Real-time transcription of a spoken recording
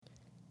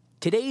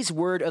Today's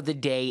word of the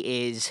day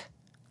is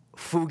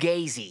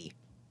fugazi.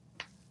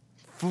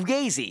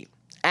 Fugazi,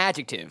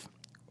 adjective,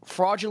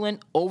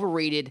 fraudulent,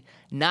 overrated,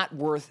 not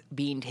worth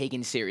being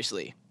taken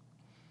seriously.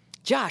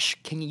 Josh,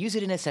 can you use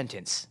it in a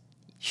sentence?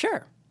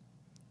 Sure.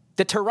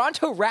 The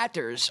Toronto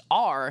Raptors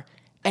are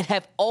and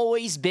have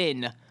always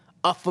been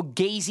a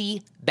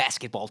fugazi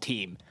basketball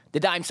team.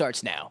 The dime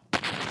starts now.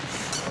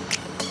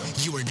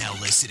 You are now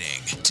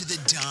listening to The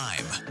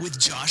Dime with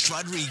Josh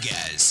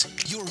Rodriguez,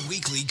 your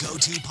weekly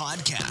go-to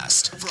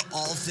podcast for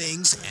all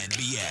things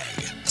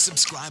NBA.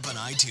 Subscribe on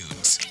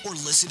iTunes or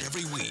listen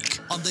every week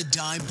on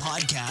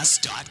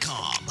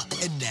thedimepodcast.com.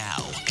 And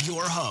now,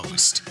 your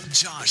host,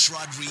 Josh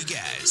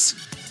Rodriguez.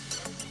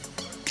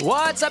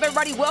 What's up,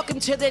 everybody?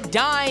 Welcome to The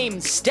Dime.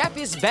 Steph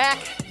is back.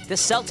 The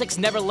Celtics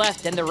never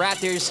left, and the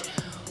Raptors,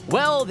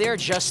 well, they're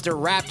just the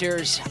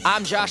Raptors.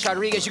 I'm Josh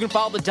Rodriguez. You can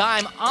follow The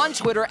Dime on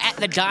Twitter at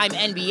The Dime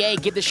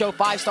NBA. Give the show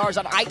 5 stars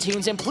on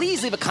iTunes, and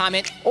please leave a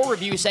comment or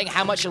review saying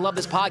how much you love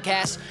this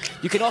podcast.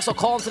 You can also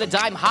call into The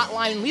Dime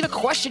hotline and leave a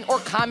question or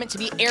comment to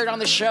be aired on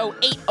the show,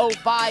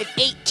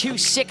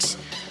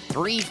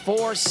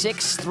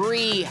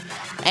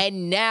 805-826-3463.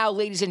 And now,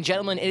 ladies and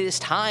gentlemen, it is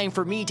time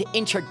for me to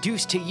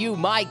introduce to you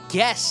my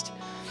guest.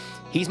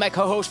 He's my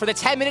co-host for the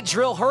 10-Minute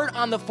Drill, heard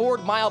on the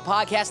Forward Mile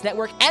Podcast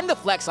Network and the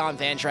Flex on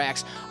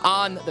Fantrax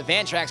on the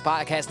Fantrax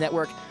Podcast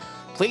Network.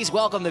 Please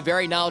welcome the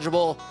very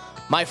knowledgeable,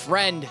 my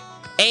friend,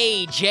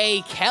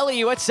 AJ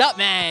Kelly. What's up,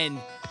 man?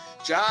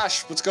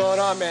 Josh, what's going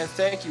on, man?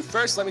 Thank you.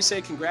 First, let me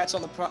say congrats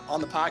on the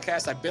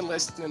podcast. I've been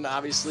listening,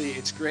 obviously.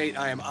 It's great.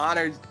 I am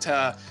honored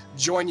to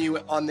join you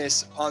on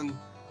this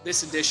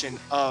edition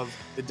of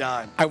The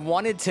Dime. I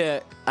wanted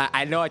to,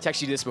 I know I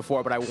texted you this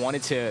before, but I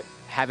wanted to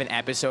have an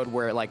episode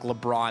where like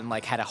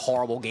LeBron had a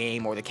horrible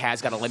game or the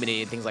Cavs got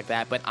eliminated, things like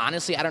that. But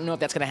honestly, I don't know if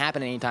that's going to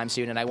happen anytime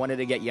soon, and I wanted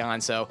to get you on.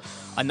 So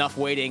enough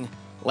waiting.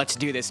 Let's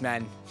do this,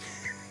 man.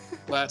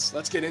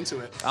 Let's get into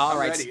it. All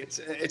right. Ready.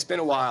 It's been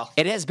a while.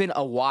 It has been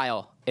a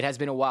while. It has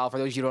been a while. For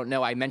those of you who don't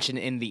know, I mentioned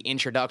in the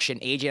introduction,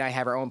 AJ and I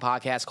have our own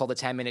podcast called The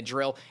 10-Minute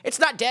Drill. It's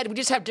not dead. We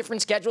just have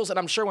different schedules, and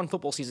I'm sure when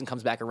football season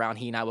comes back around,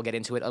 he and I will get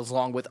into it,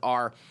 along with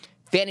our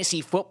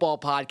fantasy football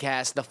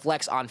podcast, The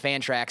Flex on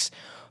Fantrax.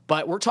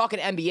 But we're talking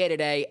NBA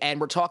today, and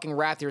we're talking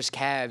Raptors,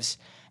 Cavs,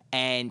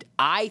 and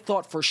I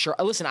thought for sure –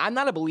 listen, I'm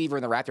not a believer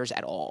in the Raptors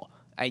at all.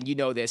 And you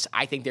know this.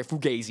 I think they're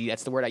fugazi.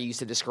 That's the word I used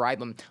to describe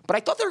them. But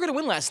I thought they were going to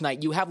win last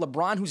night. You have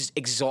LeBron, who's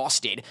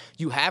exhausted.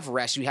 You have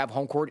rest. You have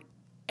home court.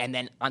 And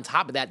then on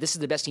top of that, this is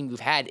the best team we've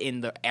had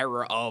in the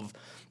era of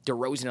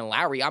DeRozan and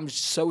Lowry. I'm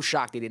so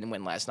shocked they didn't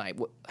win last night.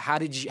 How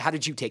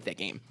did you take that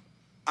game?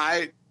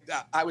 I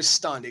was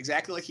stunned,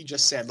 exactly like you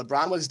just said.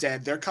 LeBron was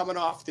dead. They're coming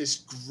off this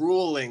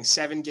grueling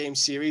 7-game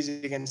series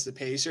against the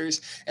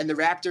Pacers. And the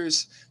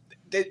Raptors,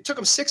 they took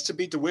them 6 to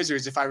beat the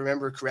Wizards, if I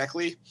remember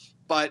correctly.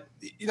 But,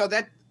 you know,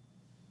 that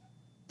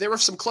there were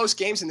some close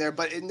games in there,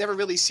 but it never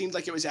really seemed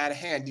like it was out of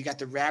hand. You got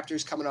the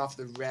Raptors coming off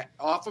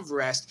of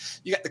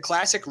rest. You got the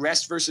classic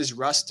rest versus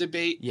rust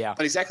debate. Yeah.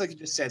 But exactly like you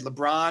just said,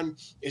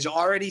 LeBron is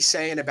already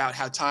saying about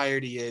how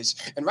tired he is.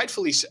 And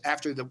rightfully,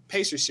 after the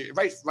Pacers series,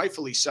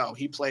 rightfully so.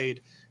 He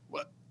played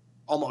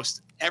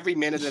almost every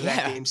minute of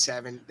that Game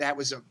 7. That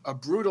was a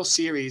brutal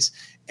series.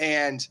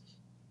 And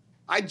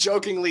I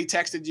jokingly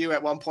texted you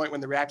at one point when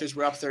the Raptors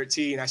were up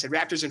 13. I said,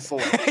 Raptors in 4.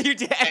 You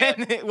did.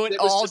 And it went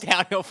all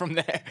downhill from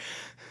there.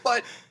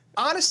 But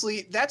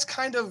honestly, that's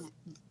kind of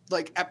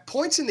like at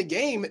points in the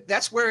game,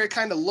 that's where it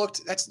kind of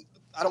looked.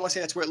 I don't want to say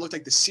that's where it looked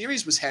like the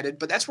series was headed,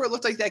 but that's where it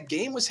looked like that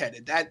game was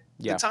headed. The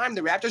time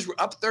the Raptors were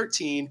up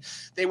 13,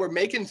 they were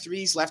making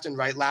threes left and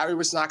right. Lowry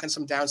was knocking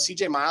some down.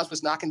 CJ Miles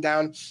was knocking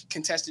down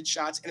contested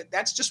shots. And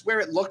that's just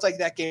where it looked like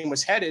that game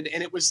was headed.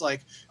 And it was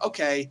like,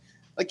 okay,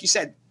 like you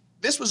said,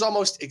 this was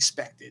almost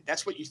expected.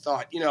 That's what you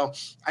thought. You know,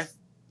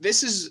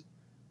 this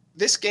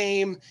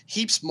game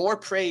heaps more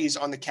praise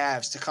on the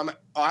Cavs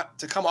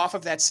to come off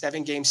of that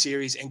 7-game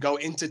series and go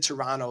into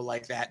Toronto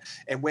like that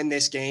and win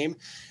this game.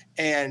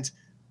 And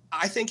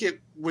I think it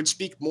would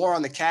speak more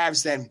on the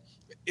Cavs than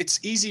it's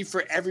easy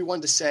for everyone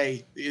to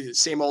say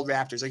same old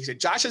Raptors. Like you said,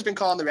 Josh has been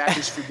calling the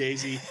Raptors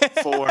fugazi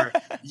for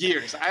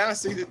years. I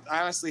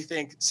honestly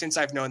think since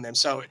I've known them.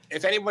 So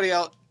if anybody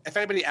out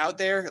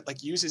there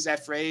uses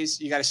that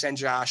phrase, you got to send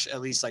Josh at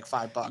least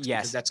 $5.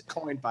 Yes. Because that's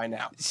coined by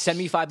now. Send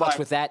me $5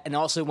 with that. And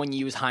also when you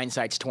use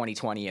hindsight's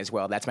 2020 as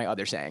well. That's my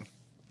other saying.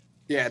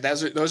 Yeah,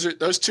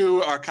 those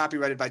two are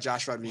copyrighted by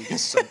Josh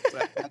Rodriguez. So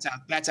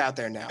that's out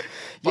there now.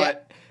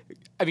 But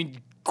I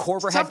mean,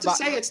 Korver it's tough to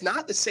say it's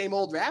not the same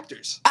old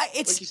Raptors. Like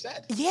you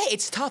said. Yeah,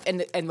 it's tough.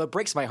 And what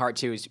breaks my heart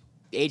too is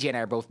AJ and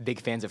I are both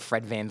big fans of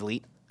Fred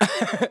VanVleet.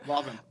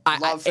 Love him.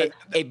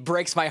 It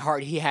breaks my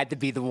heart. He had to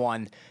be the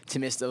one to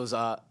miss those,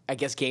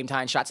 game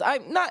time shots.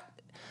 I'm not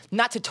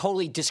to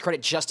totally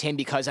discredit just him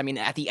because, I mean,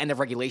 at the end of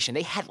regulation,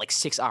 they had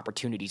 6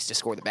 opportunities to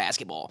score the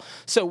basketball.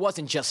 So it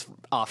wasn't just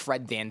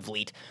Fred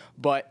VanVleet.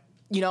 But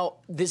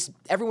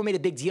everyone made a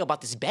big deal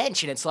about this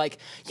bench, and it's like,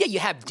 yeah, you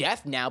have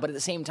depth now, but at the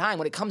same time,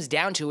 when it comes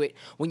down to it,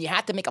 when you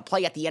have to make a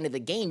play at the end of the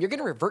game, you're going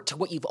to revert to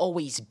what you've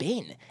always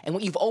been. And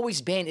what you've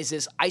always been is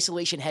this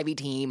isolation-heavy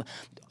team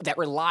that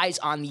relies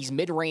on these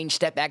mid-range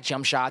step-back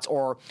jump shots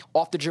or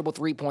off-the-dribble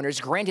three-pointers.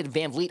 Granted,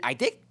 Van Vliet, I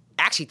did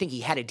actually think he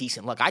had a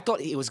decent look. I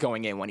thought it was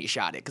going in when he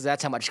shot it because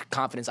that's how much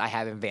confidence I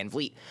have in Van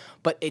Vliet.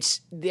 But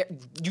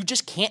you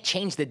just can't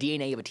change the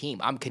DNA of a team.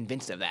 I'm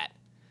convinced of that.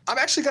 I'm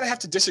actually going to have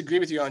to disagree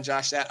with you on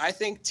Josh that I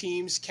think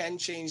teams can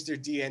change their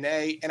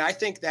DNA, and I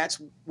think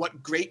that's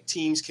what great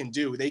teams can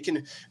do.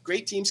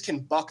 Great teams can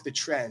buck the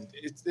trend.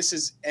 This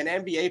is an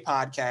NBA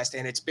podcast,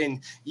 and it's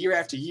been year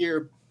after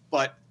year,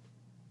 but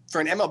for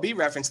an MLB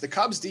reference, the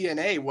Cubs'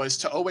 DNA was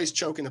to always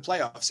choke in the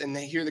playoffs, and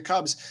here the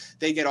Cubs,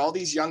 they get all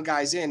these young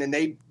guys in, and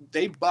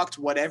they bucked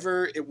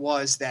whatever it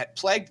was that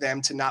plagued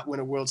them to not win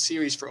a World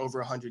Series for over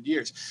 100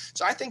 years.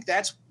 So I think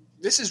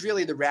this is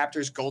really the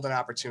Raptors' golden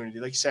opportunity.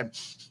 Like you said,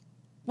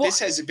 this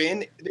has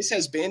been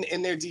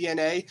in their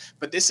DNA,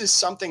 but this is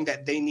something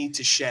that they need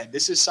to shed.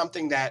 This is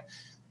something that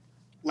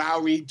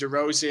Lowry and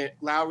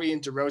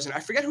DeRozan. I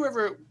forget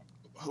who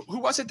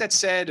was it that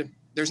said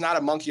there's not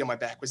a monkey on my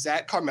back. Was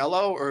that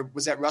Carmelo or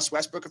was that Russ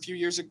Westbrook a few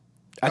years ago?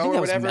 I think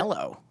that was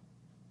Melo.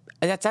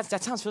 That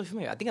sounds really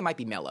familiar. I think it might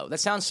be Melo. That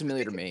sounds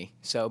familiar to me.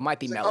 So it might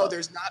be Melo. Oh,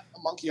 there's not a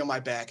monkey on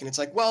my back, and it's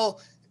like, well,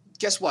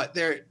 guess what?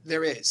 There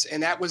is,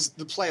 and that was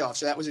the playoffs.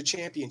 So that was a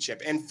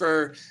championship, and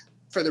for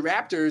the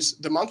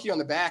Raptors, the monkey on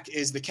the back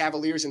is the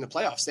Cavaliers in the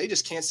playoffs. They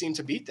just can't seem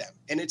to beat them.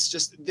 And it's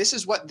just, this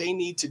is what they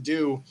need to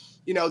do.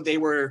 They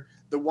were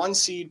the 1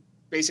 seed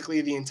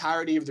basically the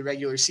entirety of the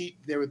regular season.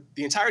 They were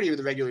the entirety of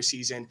the regular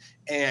season.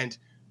 And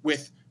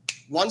with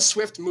one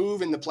swift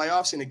move in the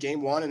playoffs in a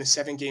game 1 in a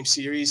 7-game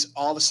series,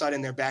 all of a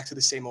sudden they're back to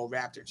the same old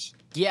Raptors.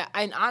 Yeah,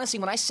 and honestly,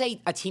 when I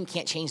say a team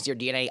can't change their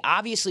DNA,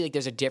 obviously,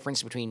 there's a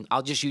difference between.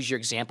 I'll just use your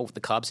example with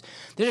the Cubs.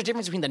 There's a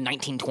difference between the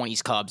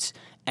 1920s Cubs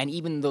and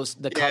even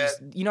Cubs.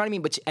 You know what I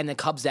mean? And the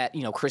Cubs that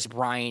Chris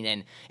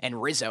Bryant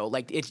and Rizzo.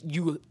 Like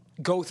you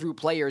go through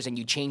players and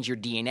you change your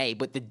DNA,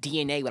 but the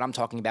DNA, what I'm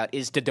talking about,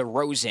 is the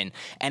DeRozan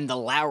and the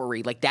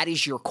Lowry. Like, that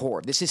is your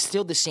core. This is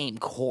still the same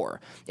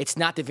core. It's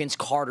not the Vince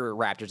Carter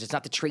Raptors. It's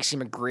not the Tracy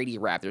McGrady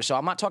Raptors. So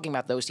I'm not talking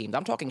about those teams.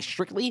 I'm talking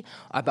strictly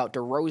about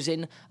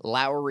DeRozan,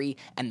 Lowry,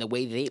 and the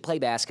way they play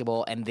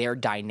basketball and their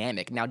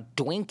dynamic. Now,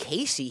 Dwayne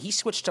Casey, he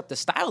switched up the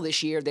style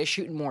this year. They're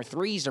shooting more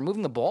threes. They're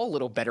moving the ball a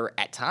little better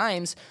at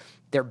times.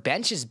 Their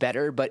bench is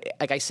better, but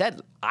like I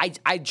said,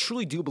 I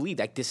truly do believe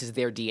that this is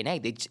their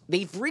DNA.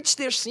 They've reached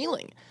their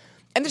ceiling,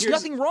 and there's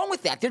nothing wrong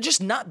with that. They're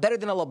just not better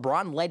than a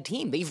LeBron-led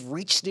team. They've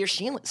reached their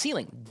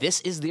ceiling.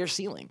 This is their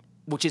ceiling,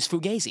 which is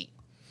Fugazi.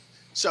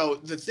 So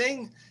the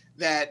thing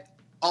that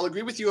I'll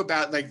agree with you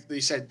about, like you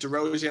said,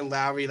 DeRozan,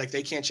 Lowry, like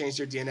they can't change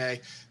their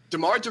DNA.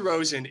 DeMar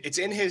DeRozan, it's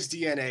in his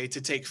DNA to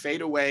take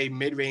fadeaway,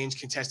 mid-range,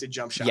 contested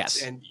jump shots.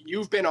 Yes. And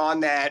you've been on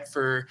that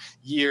for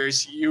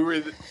years.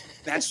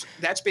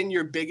 That's been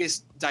your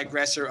biggest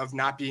digressor of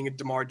not being a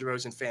DeMar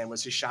DeRozan fan,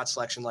 was his shot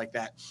selection like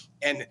that.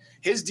 And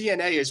his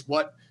DNA is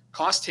what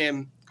cost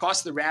the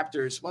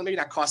Raptors, well, maybe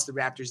not cost the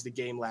Raptors the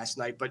game last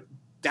night, but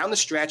down the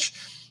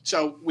stretch.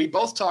 So we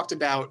both talked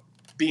about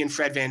being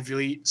Fred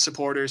VanVleet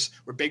supporters.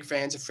 We're big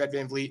fans of Fred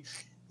VanVleet.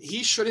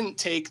 He shouldn't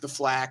take the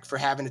flack for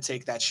having to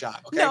take that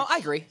shot. Okay? No, I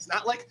agree. It's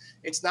not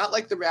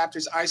like the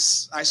Raptors. I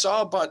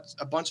saw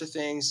a bunch of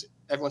things.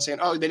 Everyone's saying,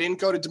 "Oh, they didn't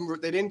go to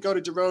DeRozan.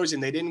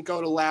 They didn't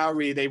go to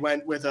Lowry. They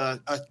went with a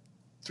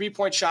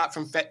 3-point shot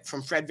from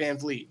Fred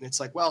VanVleet." And it's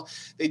like, well,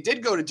 they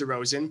did go to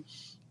DeRozan.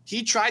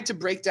 He tried to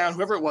break down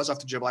whoever it was off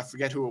the dribble. I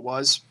forget who it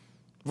was.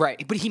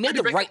 Right, but he made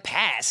the right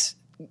pass.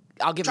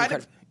 I'll give him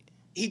credit.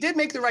 He did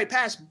make the right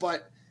pass,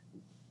 but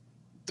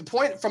the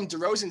point from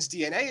DeRozan's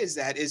DNA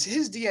is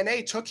his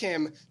DNA took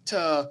him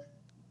to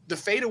the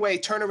fadeaway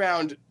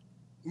turnaround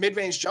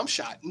mid-range jump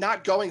shot,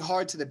 not going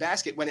hard to the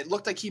basket when it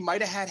looked like he might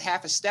have had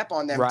half a step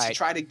on them to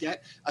try to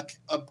get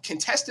a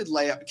contested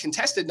layup,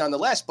 contested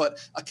nonetheless, but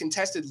a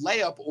contested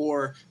layup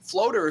or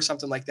floater or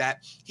something like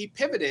that. He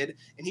pivoted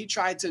and he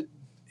tried to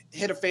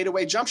hit a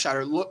fadeaway jump shot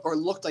or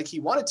looked like he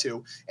wanted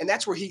to, and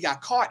that's where he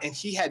got caught, and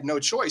he had no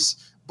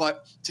choice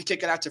but to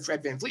kick it out to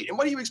Fred VanVleet. And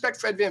what do you expect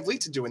Fred VanVleet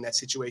to do in that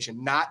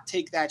situation? Not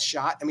take that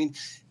shot? I mean,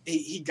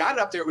 he got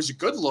it up there. It was a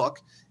good look.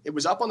 It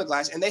was up on the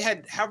glass, and they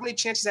had how many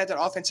chances at that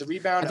offensive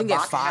rebound? I think they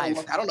had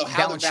 5. I don't know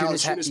how the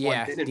Valanciunas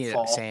one didn't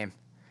fall. Same.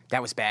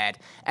 That was bad.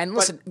 And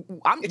listen,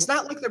 it's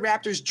not like the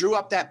Raptors drew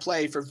up that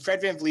play for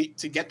Fred VanVleet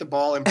to get the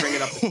ball and bring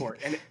it up the court,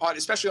 and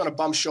especially on a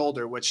bum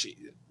shoulder, which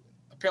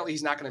apparently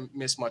he's not going to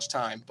miss much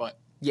time. But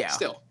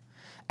still.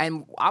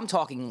 And I'm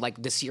talking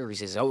like the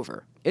series is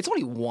over. It's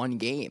only one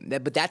game,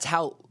 but that's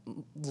how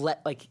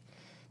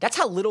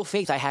little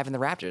faith I have in the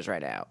Raptors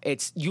right now.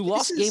 You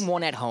lost game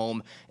 1 at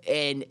home,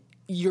 and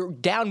you're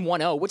down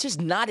 1-0, which is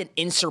not an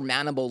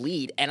insurmountable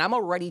lead, and I'm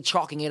already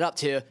chalking it up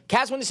to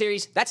Cavs win the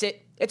series. That's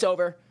it. It's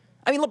over.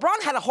 I mean,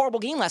 LeBron had a horrible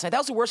game last night. That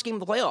was the worst game of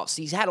the playoffs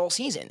he's had all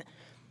season.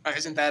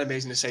 Isn't that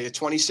amazing to say? A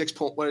 26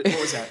 point. What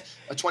was that?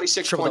 A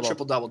 26 point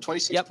triple double.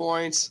 26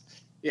 points.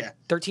 Yeah.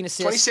 13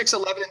 assists. 26,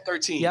 11, and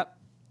 13. Yep.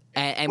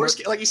 And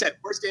like you said,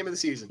 worst game of the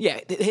season. Yeah,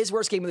 his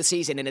worst game of the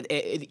season, and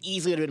it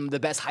easily would have been the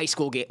best high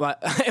school game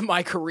in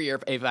my career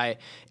if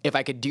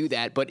I could do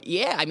that. But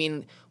yeah, I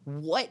mean,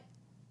 what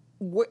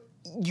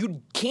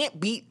you can't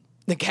beat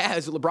the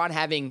Cavs with LeBron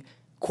having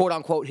quote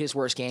unquote his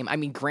worst game. I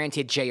mean,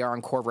 granted, JR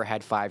and Korver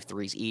had 5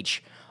 threes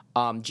each.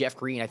 Jeff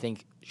Green, I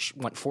think,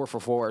 went 4 for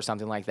 4 or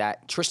something like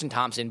that. Tristan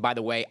Thompson, by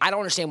the way, I don't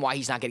understand why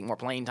he's not getting more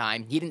playing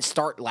time. He didn't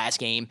start last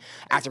game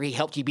after he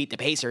helped you beat the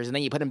Pacers, and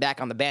then you put him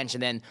back on the bench,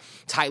 and then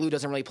Ty Lue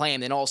doesn't really play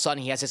him. Then all of a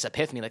sudden he has this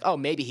epiphany, like, oh,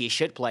 maybe he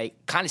should play.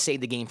 Kind of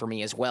saved the game for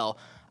me as well.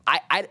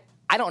 I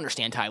don't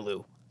understand Ty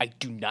Lue. I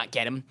do not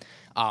get him.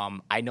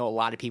 I know a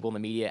lot of people in the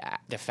media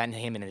defend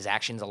him and his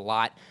actions a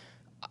lot.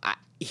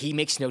 He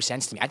makes no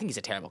sense to me. I think he's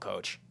a terrible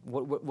coach.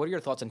 What are your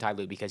thoughts on Ty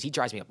Lue? Because he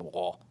drives me up the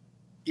wall.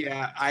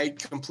 Yeah, I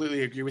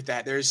completely agree with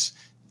that.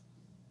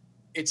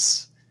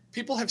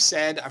 People have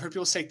said, I've heard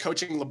people say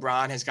coaching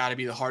LeBron has got to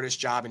be the hardest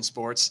job in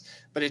sports,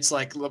 but it's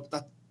like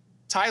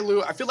Ty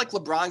Lue, I feel like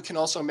LeBron can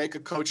also make a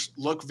coach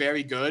look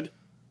very good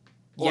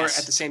or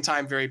at the same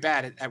time very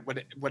bad at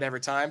whatever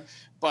time.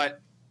 But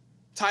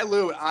Ty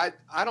Lue, I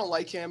don't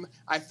like him.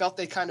 I felt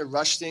they kind of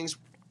rushed things.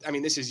 I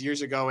mean, this is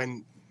years ago,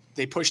 and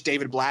they pushed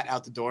David Blatt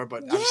out the door,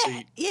 but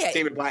obviously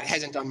David Blatt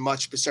hasn't done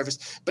much but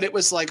surface. But it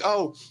was like,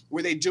 oh,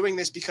 were they doing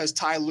this because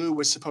Ty Lue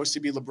was supposed to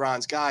be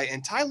LeBron's guy?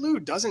 And Ty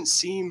Lue doesn't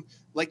seem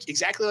like,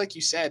 exactly like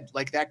you said,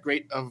 like that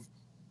great of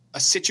a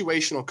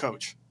situational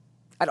coach.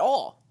 At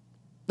all.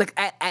 Like,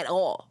 at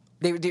all.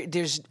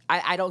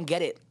 I don't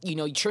get it. You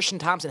know, Tristan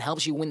Thompson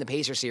helps you win the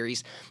Pacer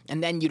series,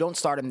 and then you don't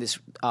start him this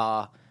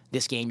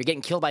game. You're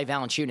getting killed by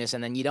Valanciunas,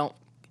 and then you don't.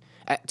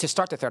 To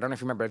start the third, I don't know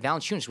if you remember,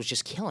 Valanciunas was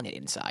just killing it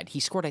inside. He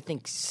scored, I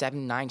think,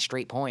 7-9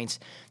 straight points.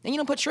 Then you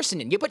don't put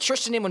Tristan in. You put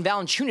Tristan in when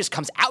Valanciunas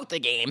comes out the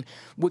game,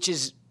 which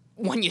is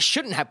when you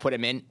shouldn't have put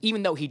him in,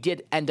 even though he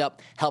did end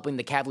up helping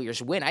the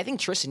Cavaliers win. I think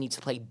Tristan needs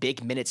to play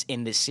big minutes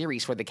in this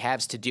series for the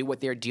Cavs to do what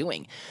they're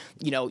doing.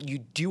 You know, you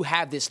do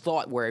have this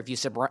thought where if you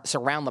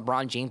surround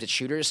LeBron James with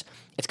shooters,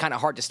 it's kind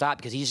of hard to stop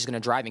because he's just going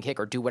to drive and kick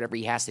or do whatever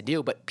he has to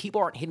do. But people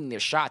aren't hitting their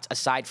shots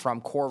aside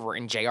from Korver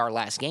and JR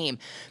last game.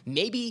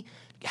 Maybe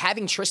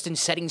having Tristan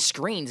setting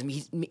screens, I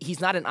mean,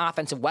 he's not an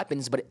offensive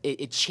weapons, but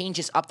it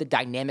changes up the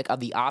dynamic of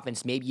the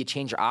offense. Maybe you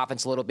change your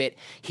offense a little bit.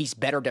 He's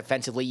better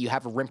defensively. You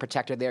have a rim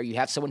protector there. You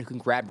have someone who can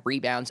grab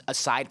rebounds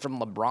aside from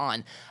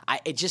LeBron.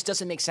 It just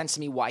doesn't make sense to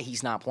me why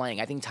he's not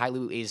playing. I think Ty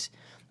Lue is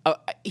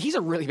he's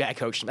a really bad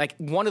coach, like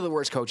one of the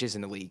worst coaches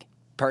in the league.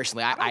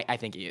 Personally, I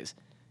think he is.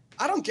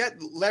 I don't get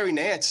Larry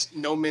Nance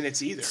no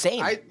minutes either.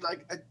 Same.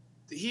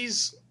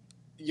 He's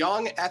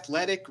young,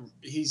 athletic.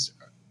 He's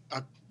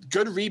a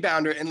good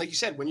rebounder, and like you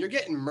said, when you're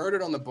getting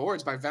murdered on the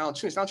boards by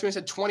Valanciunas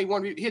had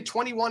 21. He had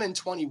 21 and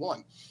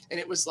 21, and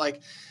it was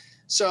like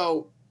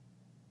so.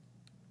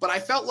 But I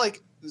felt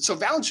like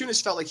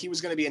Valanciunas felt like he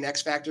was going to be an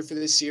X factor for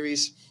this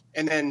series,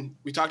 and then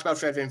we talked about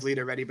Fred VanVleet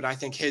already, but I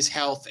think his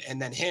health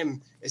and then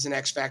him as an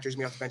X factor is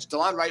me off the bench.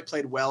 DeLon Wright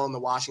played well in the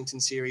Washington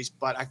series,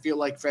 but I feel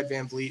like Fred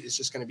VanVleet is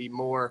just going to be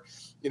more.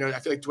 You know, I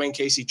feel like Dwayne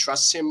Casey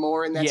trusts him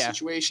more in that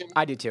situation.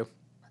 I do too.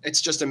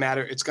 It's just a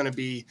matter. It's going to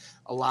be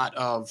a lot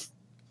of.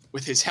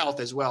 With his health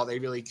as well, they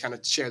really kind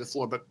of share the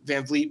floor. But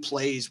VanVleet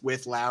plays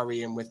with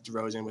Lowry and with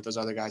DeRozan, with those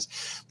other guys.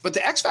 But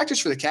the X factors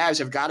for the Cavs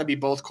have got to be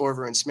both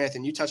Korver and Smith.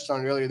 And you touched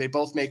on it earlier. They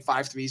both make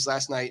 5 threes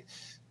last night.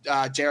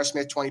 J.R.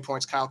 Smith, 20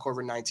 points. Kyle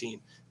Korver,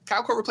 19.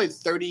 Kyle Korver played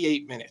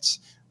 38 minutes.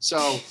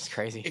 So it's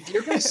crazy. If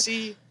you're going to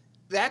see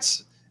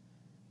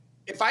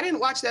if I didn't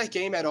watch that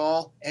game at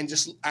all and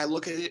I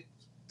look at it,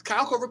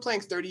 Kyle Korver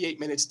playing 38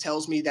 minutes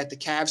tells me that the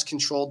Cavs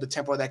controlled the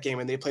tempo of that game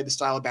and they played the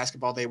style of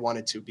basketball they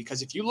wanted to.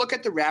 Because if you look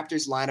at the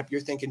Raptors lineup,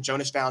 you're thinking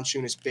Jonas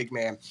Valanciunas, big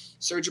man.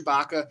 Serge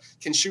Ibaka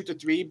can shoot the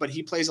 3, but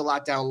he plays a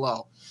lot down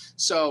low.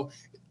 So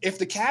if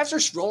the Cavs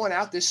are rolling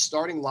out this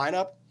starting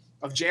lineup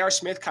of J.R.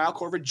 Smith, Kyle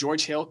Korver,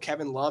 George Hill,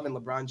 Kevin Love, and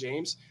LeBron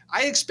James,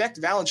 I expect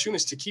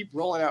Valanciunas to keep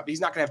rolling out. He's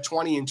not going to have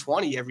 20 and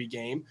 20 every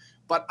game,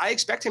 but I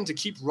expect him to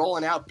keep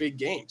rolling out big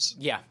games.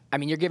 Yeah. I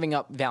mean, you're giving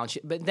up Valanciunas,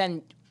 but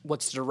then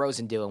what's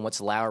DeRozan doing?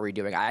 What's Lowry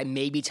doing?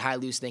 Maybe Ty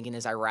Lue's thinking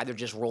is I'd rather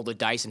just roll the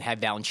dice and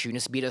have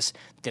Valanciunas beat us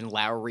than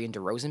Lowry and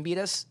DeRozan beat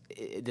us.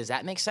 Does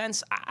that make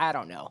sense? I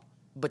don't know.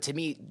 But to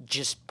me,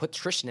 just put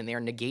Tristan in there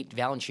and negate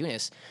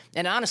Valanciunas.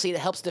 And honestly, it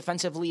helps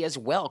defensively as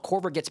well.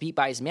 Korver gets beat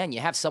by his man. You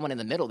have someone in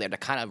the middle there to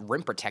kind of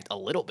rim protect a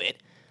little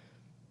bit.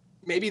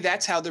 Maybe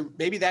that's how the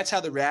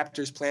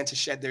Raptors plan to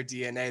shed their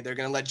DNA. They're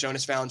going to let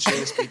Jonas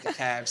Valanciunas beat the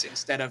Cavs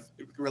instead of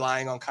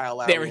relying on Kyle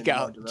Lowry. There we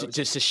go.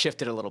 Just to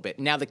shift it a little bit.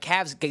 Now the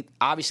Cavs,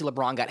 obviously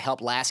LeBron got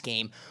help last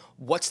game.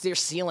 What's their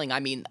ceiling? I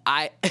mean,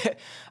 I'm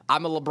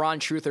a LeBron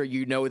truther.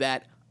 You know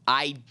that.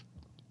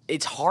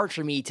 It's hard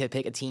for me to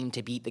pick a team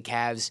to beat the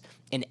Cavs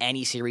in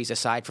any series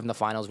aside from the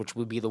finals, which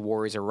would be the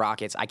Warriors or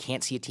Rockets. I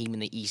can't see a team in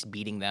the East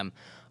beating them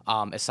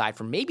aside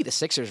from maybe the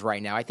Sixers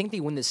right now. I think they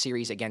win this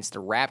series against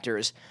the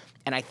Raptors,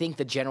 and I think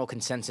the general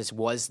consensus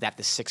was that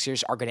the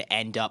Sixers are going to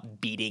end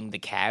up beating the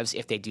Cavs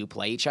if they do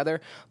play each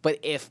other. But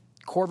if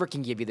Korver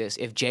can give you this,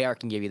 if JR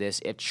can give you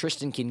this, if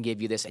Tristan can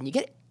give you this, and you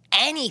get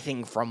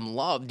anything from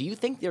Love, do you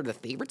think they're the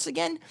favorites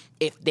again?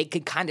 If they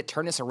could kind of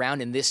turn this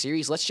around in this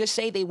series, let's just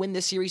say they win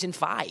this series in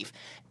 5,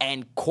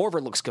 and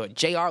Korver looks good,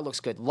 JR looks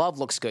good, Love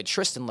looks good,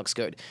 Tristan looks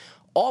good.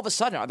 All of a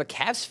sudden, are the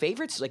Cavs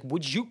favorites? Like,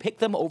 would you pick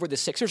them over the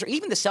Sixers or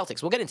even the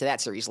Celtics? We'll get into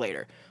that series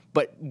later.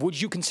 But would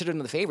you consider them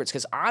the favorites?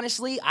 Because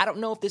honestly, I don't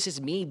know if this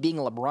is me being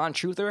a LeBron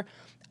truther.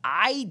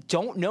 I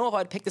don't know if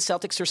I'd pick the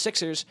Celtics or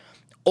Sixers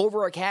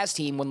over a Cavs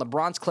team when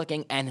LeBron's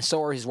clicking and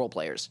so are his role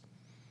players.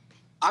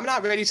 I'm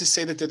not ready to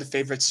say that they're the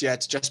favorites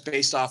yet, just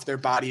based off their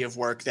body of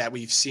work that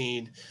we've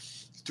seen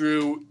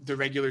through the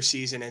regular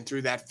season and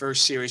through that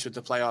first series with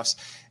the playoffs.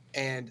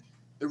 And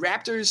the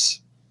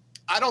Raptors,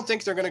 I don't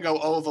think they're going to go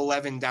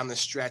 0-11 down the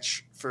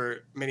stretch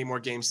for many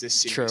more games this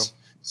series. True.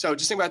 So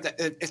just think about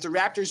that. If the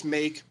Raptors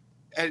make,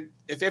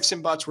 if ifs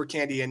and buts were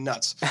candy and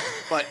nuts,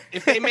 but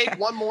if they make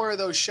one more of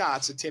those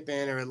shots, a tip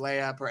in or a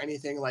layup or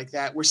anything like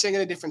that, we're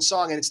singing a different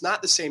song, and it's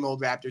not the same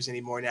old Raptors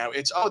anymore now.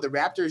 It's, the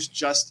Raptors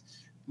just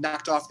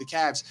knocked off the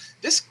Cavs.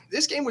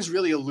 This game was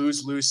really a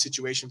lose-lose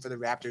situation for the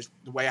Raptors,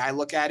 the way I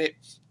look at it,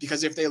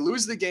 because if they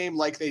lose the game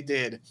like they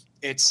did,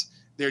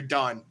 they're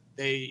done.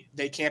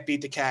 They can't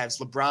beat the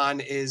Cavs.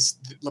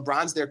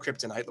 LeBron's their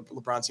kryptonite.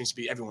 LeBron seems to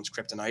be everyone's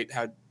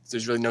kryptonite.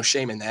 There's really no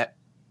shame in that.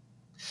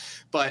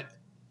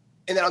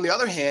 And then on the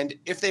other hand,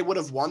 if they would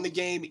have won the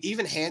game,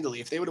 even handily,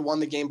 if they would have won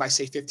the game by,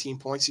 say, 15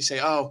 points, you say,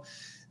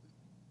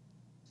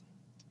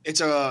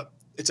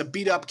 it's a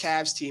beat-up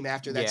Cavs team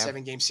after that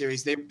 7-game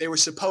series. They were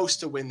supposed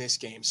to win this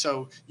game.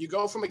 So you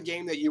go from a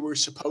game that you were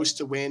supposed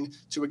to win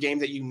to a game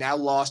that you now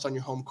lost on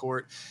your home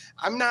court.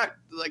 I'm not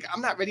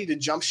ready to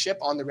jump ship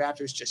on the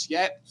Raptors just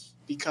yet,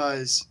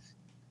 because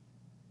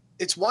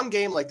it's one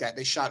game like that.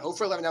 They shot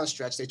 0-11 down the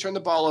stretch. They turned the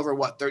ball over,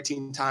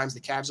 13 times?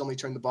 The Cavs only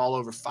turned the ball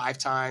over 5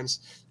 times.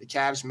 The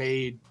Cavs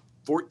made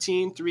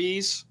 14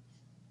 threes.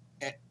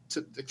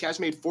 The Cavs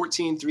made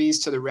 14 threes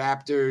to the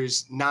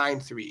Raptors' 9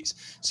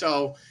 threes.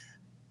 So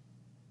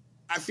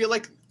I feel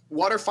like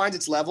water finds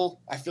its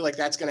level. I feel like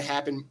that's going to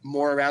happen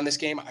more around this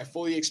game. I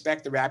fully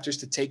expect the Raptors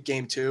to take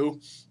game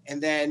 2.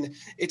 And then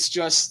it's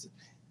just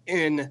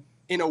in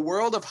a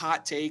world of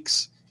hot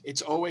takes,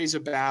 it's always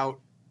about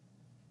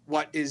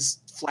what is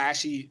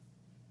flashy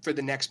for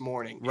the next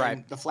morning. Right.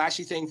 And the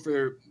flashy thing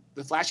for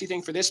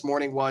this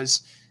morning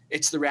was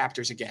it's the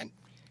Raptors again.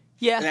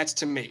 Yeah. And that's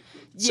to me.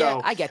 Yeah,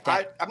 so I get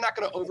that. I'm not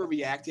going to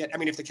overreact yet. I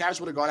mean, if the Cavs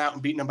would have gone out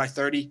and beaten them by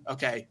 30,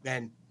 okay,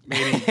 then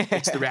maybe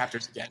it's the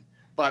Raptors again.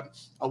 But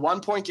a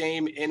 1-point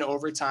game in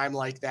overtime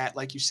like that,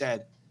 like you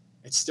said,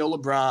 it's still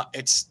LeBron.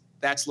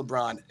 That's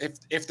LeBron.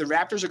 If the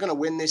Raptors are going to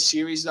win this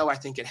series, though, I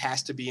think it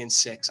has to be in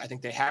 6. I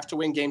think they have to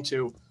win game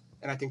 2,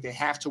 and I think they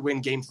have to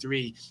win game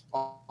 3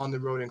 on the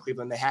road in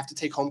Cleveland. They have to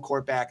take home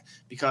court back,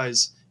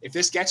 because if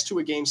this gets to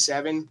a game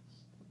 7,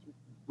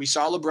 we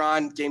saw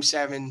LeBron game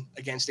 7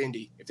 against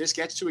Indy. If this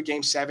gets to a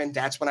game 7,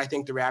 that's when I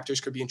think the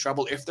Raptors could be in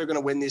trouble. If they're going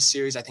to win this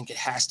series, I think it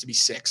has to be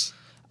 6.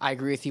 I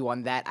agree with you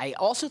on that. I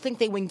also think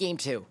they win game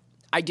 2.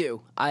 I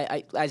do.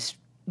 I as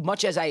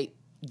much as I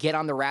get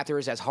on the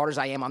Raptors, as hard as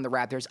I am on the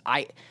Raptors,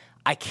 I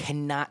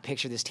cannot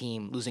picture this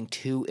team losing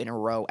 2 in a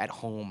row at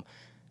home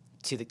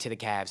to the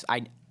Cavs.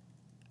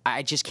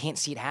 I just can't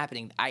see it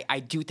happening. I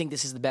do think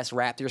this is the best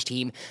Raptors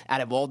team out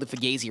of all the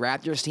Fugazi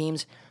Raptors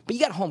teams, but you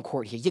got home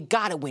court here. You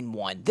got to win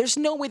 1. There's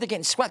no way they're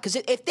getting swept, because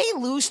if they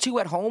lose 2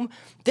 at home,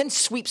 then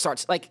sweep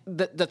starts. Like,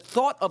 the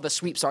thought of a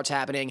sweep starts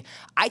happening.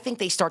 I think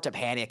they start to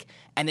panic,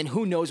 and then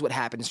who knows what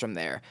happens from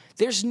there.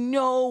 There's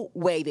no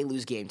way they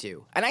lose game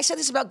 2. And I said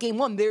this about game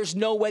 1. There's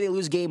no way they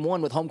lose game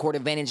 1 with home court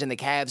advantage and the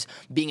Cavs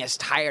being as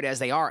tired as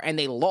they are, and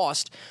they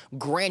lost.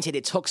 Granted,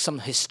 it took some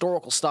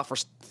historical stuff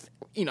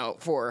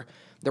for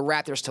the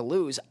Raptors to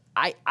lose.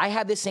 I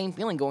have the same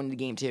feeling going into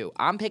game 2.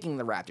 I'm picking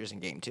the Raptors in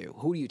game 2.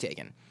 Who are you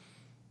taking?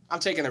 I'm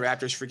taking the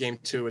Raptors for game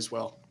 2 as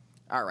well.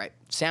 All right.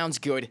 Sounds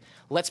good.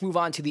 Let's move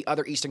on to the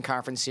other Eastern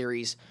Conference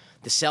series.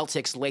 The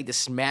Celtics laid the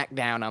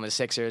smackdown on the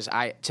Sixers.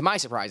 To my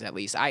surprise, at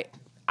least. I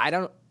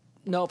don't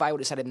know if I would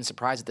have said I'd been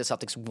surprised that the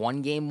Celtics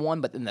won game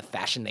 1, but in the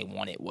fashion they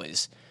won it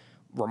was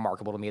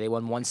remarkable to me. They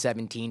won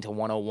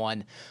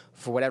 117-101.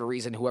 For whatever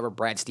reason, whoever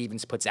Brad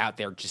Stevens puts out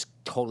there just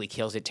totally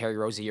kills it. Terry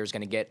Rozier is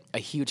going to get a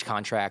huge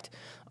contract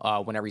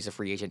whenever he's a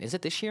free agent. Is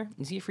it this year?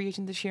 Is he a free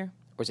agent this year?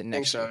 Or is it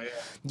next year? I think so,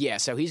 yeah. Yeah,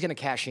 so he's going to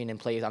cash in and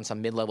play on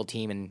some mid-level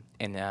team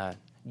and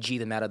G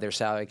them out of their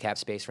salary cap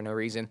space for no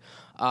reason.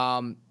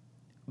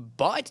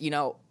 But,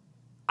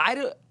 I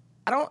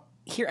don't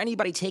hear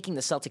anybody taking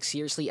the Celtics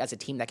seriously as a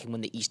team that can win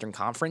the Eastern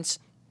Conference.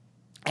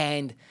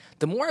 And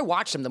the more I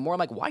watch them, the more I'm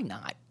like, why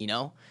not?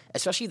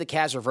 Especially if the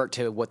Cavs revert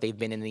to what they've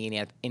been in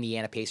the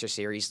Indiana Pacers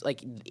series.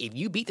 Like, if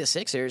you beat the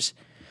Sixers,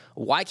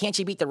 why can't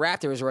you beat the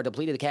Raptors or a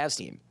depleted Cavs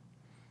team?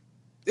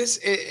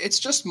 It's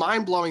just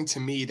mind-blowing to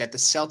me that the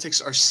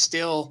Celtics are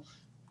still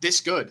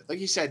this good. Like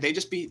you said, they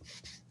just beat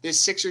this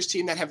Sixers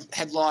team that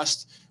had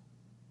lost.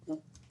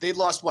 They'd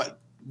lost what?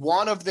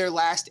 One of their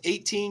last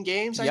 18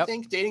 games, I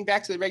think, dating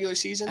back to the regular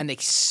season. And they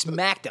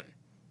smacked them.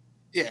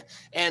 Yeah,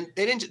 and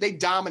they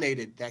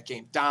dominated that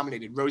game.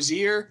 Dominated.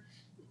 Rozier.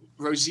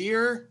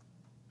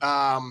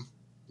 I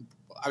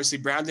obviously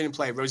Brown didn't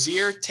play.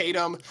 Rozier,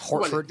 Tatum,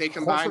 Horford. They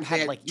combined. Horford had, they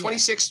had like,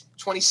 26,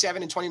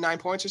 27, and 29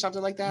 points or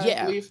something like that,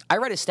 Yeah, I believe. I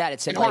read a stat.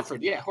 It said And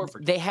Horford,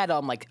 Horford. They had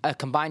like a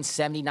combined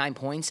 79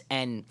 points,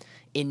 and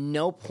in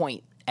no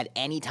point at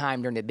any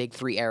time during the Big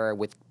Three era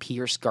with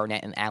Pierce,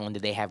 Garnett, and Allen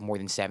did they have more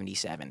than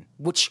 77,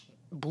 which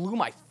blew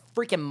my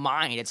freaking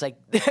mind. It's like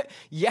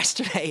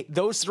yesterday,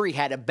 those three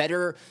had a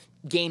better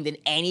game than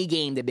any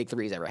game the Big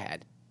Three's ever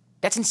had.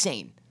 That's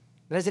insane.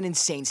 That is an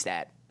insane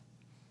stat.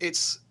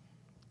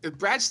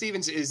 Brad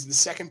Stevens is the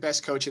second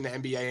best coach in the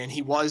NBA, and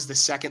he was the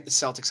second the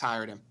Celtics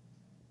hired him.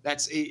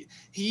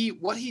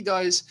 What he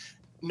does.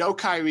 No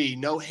Kyrie,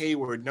 no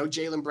Hayward, no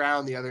Jaylen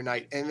Brown the other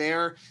night, and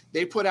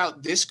they put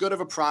out this good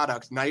of a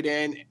product night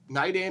in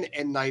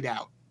and night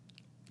out.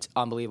 It's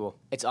unbelievable.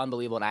 It's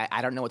unbelievable, and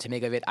I don't know what to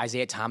make of it.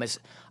 Isaiah Thomas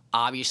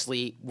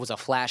obviously was a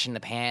flash in the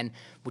pan,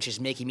 which is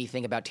making me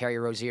think about Terry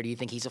Rozier. Do you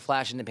think he's a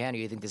flash in the pan, or do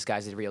you think this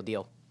guy's the real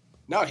deal?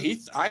 No, he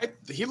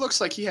looks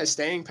like he has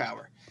staying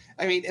power.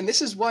 I mean, and this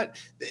is what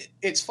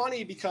it's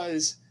funny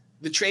because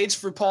the trades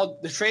for Paul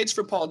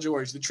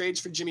George, the trades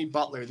for Jimmy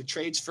Butler, the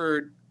trades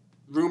for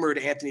rumored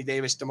Anthony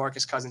Davis,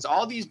 DeMarcus Cousins,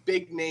 all these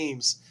big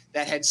names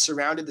that had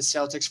surrounded the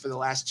Celtics for the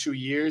last 2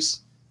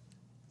 years.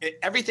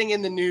 Everything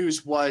in the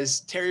news was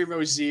Terry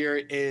Rozier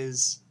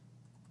is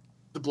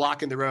the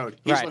block in the road.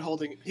 He's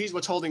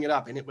what's holding it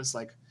up, and it was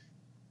like,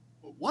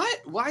 what?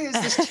 Why is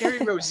this Terry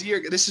Rozier?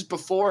 This is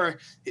before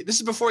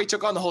he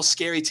took on the whole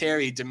Scary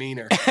Terry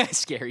demeanor.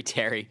 Scary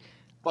Terry.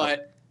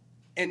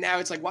 And now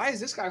it's like, why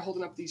is this guy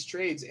holding up these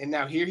trades? And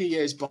now here he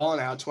is balling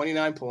out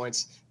 29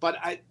 points. But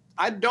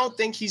I don't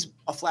think he's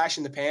a flash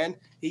in the pan.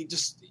 He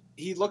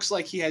looks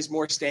like he has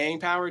more staying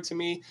power to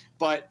me,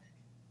 but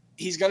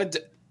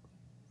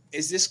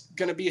is this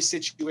going to be a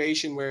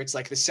situation where it's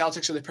like the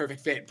Celtics are the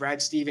perfect fit?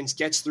 Brad Stevens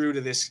gets through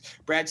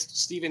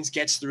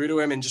to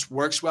him and just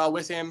works well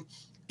with him.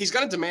 He's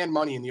going to demand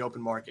money in the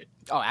open market.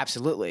 Oh,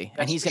 absolutely.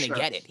 And he's going to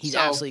get it. He's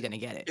absolutely going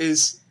to get it.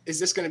 Is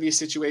this going to be a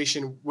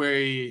situation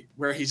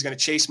where he's going to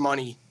chase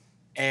money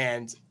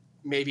and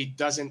maybe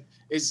doesn't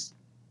 – is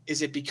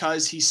it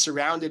because he's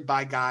surrounded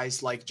by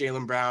guys like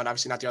Jaylen Brown,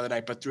 obviously not the other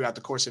night, but throughout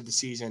the course of the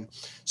season,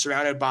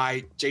 surrounded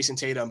by Jason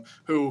Tatum,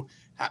 who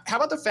 – how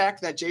about the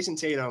fact that Jason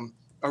Tatum,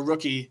 a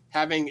rookie,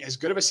 having as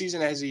good of a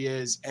season as he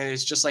is, and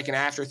is just like an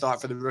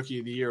afterthought for the Rookie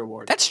of the Year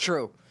award? That's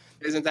true.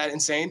 Isn't that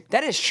insane?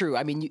 That is true.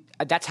 I mean,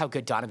 that's how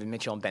good Donovan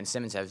Mitchell and Ben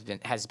Simmons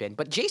has been.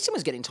 But Jason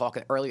was getting talk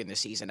earlier in the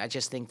season. I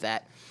just think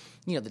that,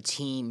 the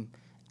team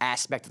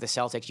aspect of the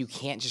Celtics, you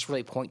can't just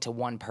really point to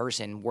one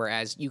person,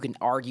 whereas you can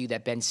argue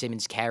that Ben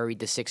Simmons carried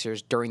the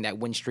Sixers during that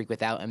win streak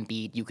without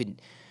Embiid.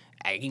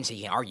 I didn't say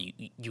you can argue.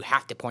 You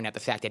have to point out the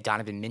fact that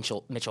Donovan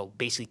Mitchell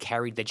basically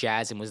carried the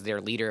Jazz and was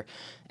their leader,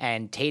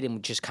 and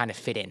Tatum just kind of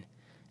fit in.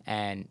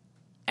 And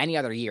any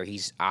other year,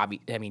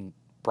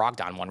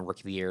 Brogdon won Rookie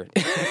of the Year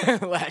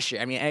last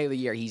year. I mean, any other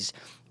year, he's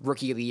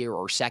Rookie of the Year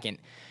or second.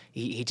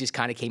 He just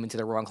kind of came into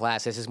the wrong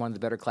class. This is one of the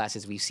better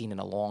classes we've seen in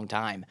a long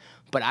time.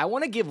 But I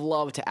want to give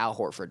love to Al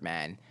Horford,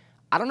 man.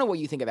 I don't know what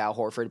you think of Al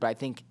Horford, but I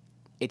think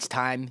it's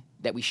time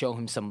that we show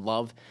him some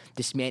love.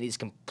 This man is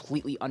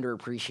completely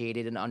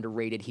underappreciated and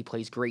underrated. He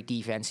plays great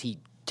defense. He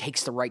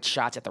takes the right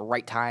shots at the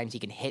right times. He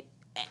can hit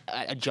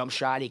a jump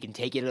shot. He can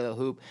take it to the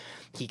hoop.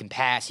 He can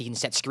pass. He can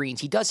set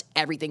screens. He does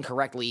everything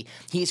correctly.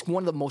 He is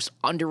one of the most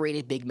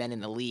underrated big men in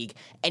the league,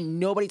 and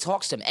nobody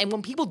talks to him. And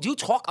when people do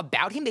talk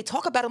about him, they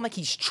talk about him like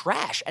he's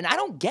trash, and I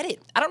don't get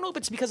it. I don't know if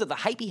it's because of the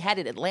hype he had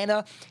in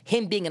Atlanta,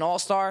 him being an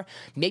all-star.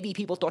 Maybe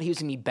people thought he was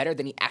going to be better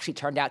than he actually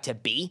turned out to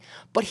be.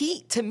 But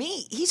to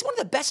me, he's one of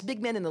the best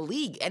big men in the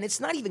league, and it's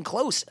not even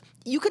close.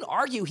 You can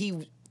argue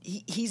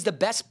he's the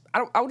best.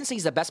 I wouldn't say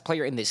he's the best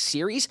player in this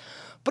series,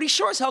 but he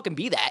sure as hell can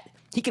be that.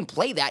 He can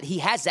play that. He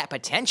has that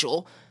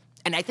potential.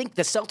 And I think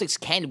the Celtics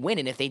can win,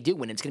 and if they do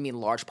win, it's going to be in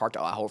large part to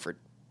Al Horford.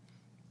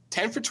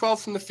 10 for 12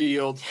 from the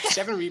field,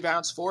 7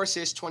 rebounds, 4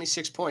 assists,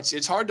 26 points.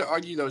 It's hard to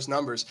argue those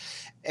numbers.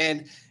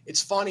 And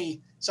it's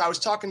funny. So I was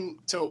talking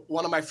to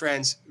one of my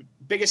friends,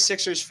 biggest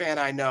Sixers fan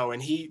I know,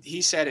 and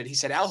he said it. He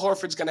said, Al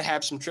Horford's going to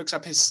have some tricks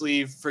up his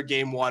sleeve for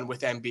game one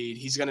with Embiid.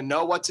 He's going to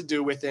know what to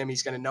do with him.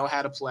 He's going to know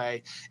how to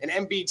play. And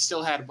Embiid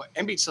still had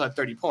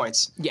 30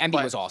 points. Yeah,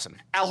 Embiid was awesome.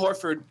 Al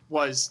Horford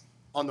was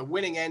on the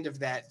winning end of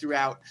that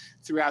throughout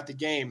the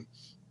game.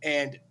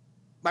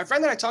 My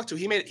friend that I talked to,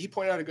 he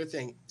pointed out a good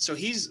thing. So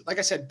he's, like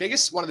I said,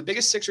 one of the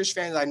biggest Sixers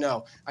fans I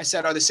know. I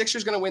said, are the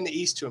Sixers going to win the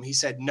East to him? He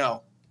said,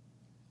 no.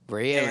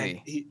 Really? And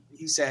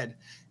he said,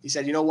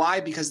 you know why?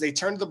 Because they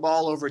turned the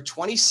ball over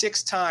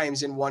 26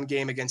 times in one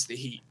game against the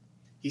Heat.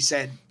 He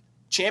said,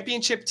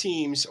 championship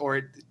teams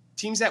or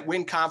teams that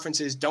win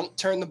conferences don't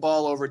turn the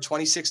ball over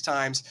 26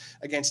 times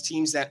against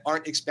teams that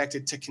aren't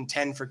expected to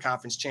contend for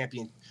conference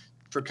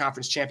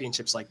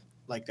championships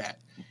like that.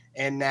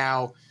 And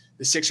now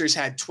the Sixers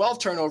had 12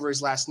 turnovers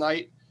the other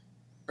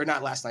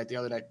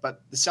night,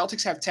 but the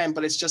Celtics have 10,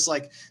 but it's just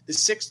like the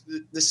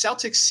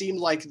Celtics seem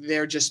like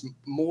they're just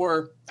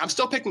more. I'm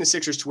still picking the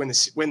Sixers to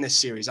win this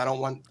series. I don't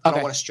want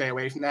to stray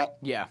away from that.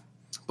 Yeah.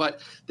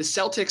 But the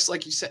Celtics,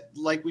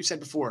 like we've said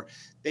before,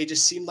 they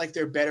just seem like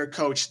they're better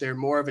coached. They're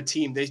more of a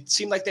team. They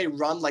seem like they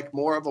run like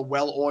more of a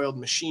well-oiled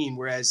machine.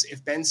 Whereas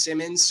if Ben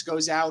Simmons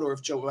goes out or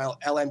if Joel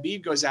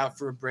Embiid goes out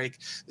for a break,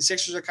 the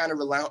Sixers are kind of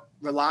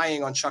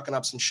relying on chucking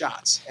up some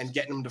shots and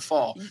getting them to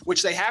fall,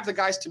 which they have the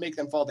guys to make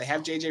them fall. They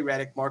have JJ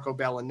Redick, Marco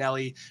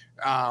Bellinelli.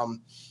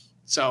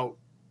 So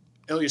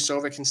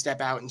Ilyasova can step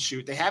out and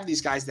shoot. They have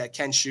these guys that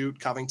can shoot,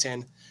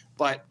 Covington,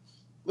 but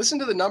listen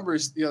to the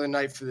numbers the other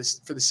night for the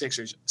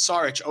Sixers.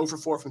 Saric, 0 for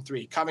 4 from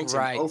 3. Covington,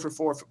 Right. 0 for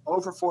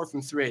 4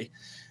 from 3.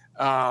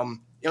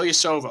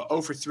 Ilyasova,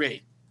 0 for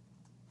 3.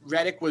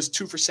 Redick was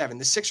 2 for 7.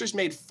 The Sixers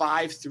made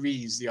 5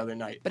 threes the other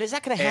night. But is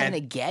that going to happen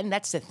again?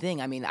 That's the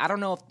thing. I mean, I don't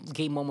know if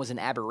game 1 was an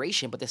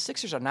aberration, but the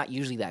Sixers are not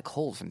usually that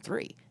cold from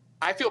 3.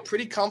 I feel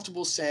pretty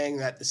comfortable saying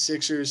that the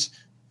Sixers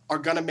are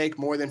going to make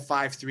more than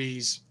 5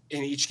 threes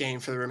in each game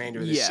for the remainder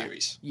of this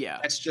series. Yeah.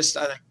 That's just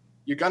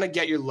you're going to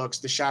get your looks.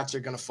 The shots are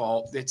going to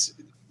fall. It's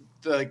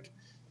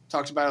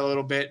talked about it a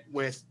little bit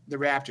with the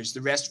Raptors,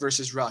 the rest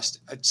versus rust.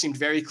 It seemed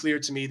very clear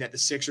to me that the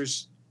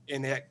Sixers,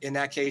 in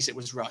that case, it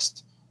was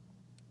rust.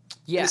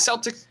 Yeah. And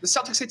the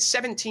Celtics hit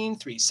 17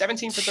 threes,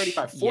 17 for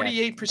 35,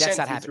 48% that's not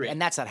from happening, 3.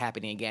 and that's not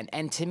happening again.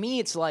 And to me,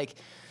 it's like,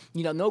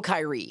 no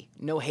Kyrie,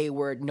 no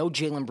Hayward, no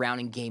Jaylen Brown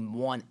in game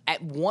 1.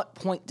 At what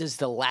point does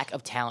the lack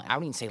of talent, I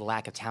don't even say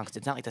lack of talent because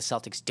it's not like the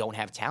Celtics don't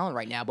have talent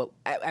right now, but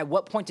at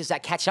what point does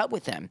that catch up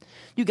with them?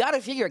 You got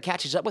to figure it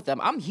catches up with them.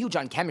 I'm huge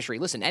on chemistry.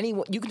 Listen,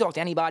 you can talk to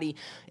anybody.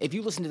 If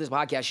you listen to this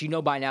podcast, you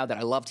know by now that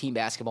I love team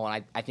basketball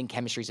and I think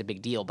chemistry is a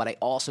big deal, but I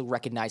also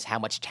recognize how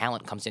much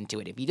talent comes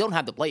into it. If you don't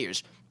have the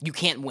players, you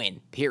can't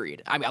win,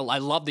 period. I mean, I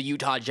love the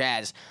Utah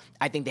Jazz.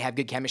 I think they have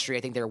good chemistry. I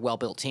think they're a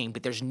well-built team,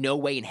 but there's no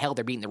way in hell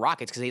they're beating the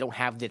Rockets because they don't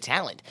have the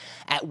talent.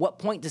 At what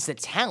point does the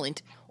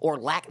talent or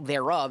lack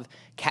thereof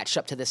catch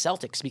up to the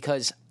Celtics?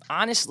 Because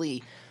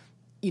honestly,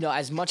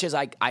 as much as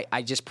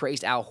I just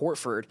praised Al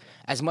Horford,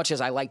 as much as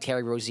I like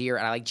Terry Rozier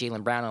and I like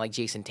Jaylen Brown and I like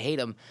Jason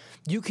Tatum,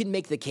 you can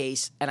make the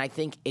case, and I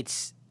think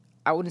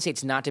I wouldn't say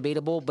it's not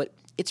debatable, but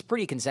it's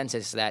pretty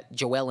consensus that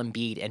Joel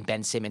Embiid and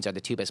Ben Simmons are the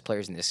 2 best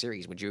players in this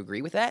series. Would you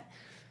agree with that?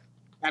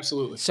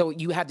 Absolutely. So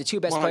you have the 2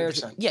 best 100%.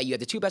 players. Yeah, you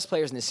have the 2 best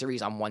players in this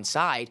series on one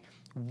side.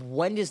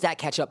 When does that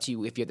catch up to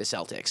you if you're the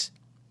Celtics?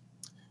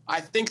 I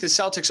think the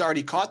Celtics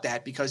already caught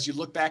that because you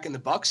look back in the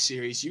Bucks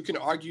series, you can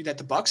argue that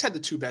the Bucks had the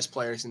 2 best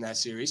players in that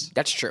series.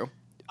 That's true.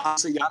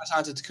 Obviously, Giannis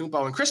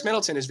Antetokounmpo and Chris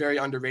Middleton is very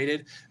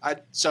underrated.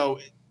 So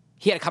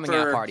he had a coming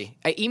out party.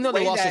 Even though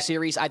they lost the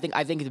series, I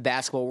think the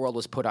basketball world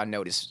was put on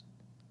notice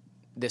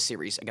this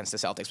series against the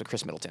Celtics with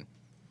Chris Middleton.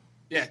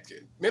 Yeah,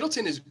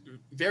 Middleton is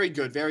very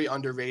good, very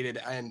underrated,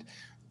 and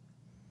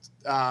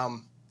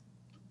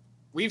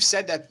we've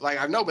said that.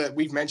 I know, but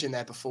we've mentioned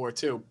that before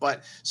too.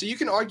 But so you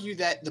can argue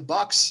that the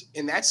Bucks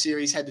in that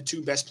series had the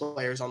 2 best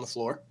players on the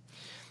floor.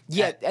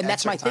 Yeah, and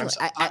that's my thing.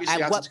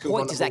 At what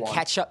point does that 1.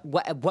 catch up?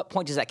 At what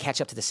point does that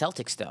catch up to the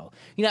Celtics, though?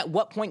 At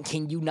what point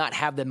can you not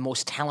have the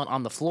most talent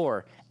on the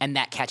floor and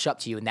that catch up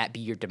to you and that be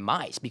your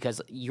demise?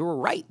 Because you're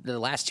right. The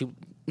last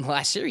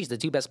series, the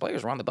 2 best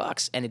players were on the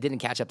Bucks, and it didn't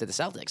catch up to the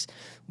Celtics.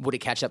 Would it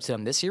catch up to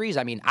them this series?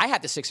 I mean, I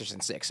had the Sixers in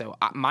 6, so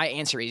my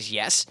answer is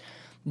yes.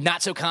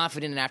 Not so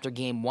confident, and after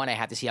game 1, I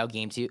have to see how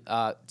game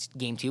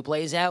two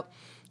plays out.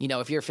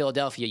 If you're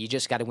Philadelphia, you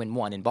just got to win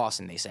 1 in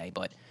Boston, they say.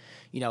 But,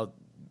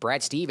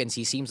 Brad Stevens,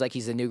 he seems like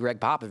he's the new Greg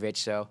Popovich,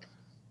 so.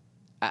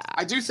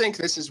 I do think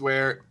this is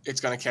where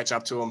it's going to catch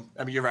up to him.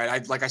 I mean, you're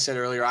right. Like I said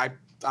earlier, I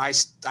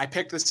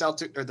picked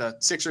the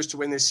Sixers to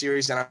win this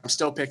series, and I'm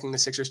still picking the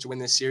Sixers to win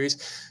this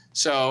series.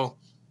 So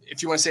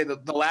if you want to say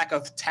the lack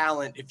of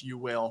talent, if you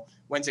will,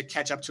 when's it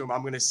catch up to him?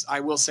 I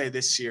will say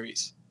this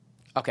series.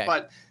 Okay.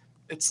 But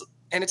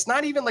it's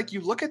not even like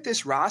you look at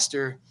this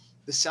roster,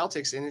 the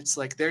Celtics, and it's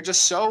like they're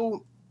just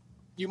so.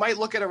 You might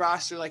look at a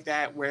roster like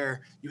that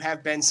where you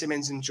have Ben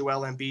Simmons and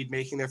Joel Embiid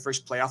making their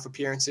first playoff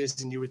appearances,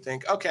 and you would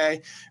think,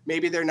 okay,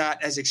 maybe they're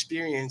not as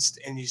experienced,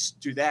 and you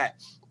do that.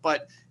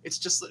 But it's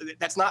just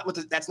that's not the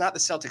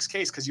Celtics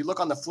case, because you look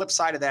on the flip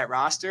side of that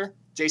roster.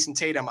 Jason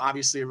Tatum,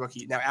 obviously a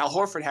rookie. Now Al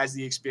Horford has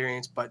the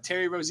experience, but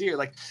Terry Rozier,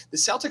 like the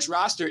Celtics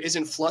roster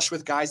isn't flush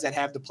with guys that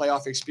have the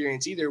playoff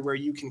experience either, where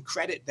you can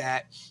credit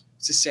that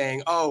to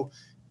saying, oh,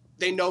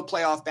 they know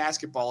playoff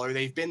basketball or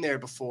they've been there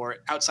before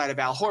outside of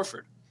Al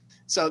Horford.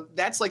 So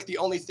that's like the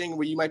only thing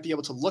where you might be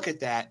able to look at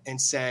that and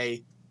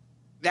say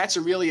that's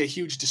really a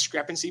huge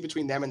discrepancy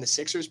between them and the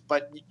Sixers,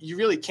 but you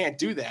really can't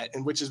do that.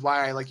 And which is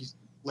why I, like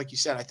you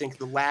said, I think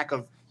the lack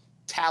of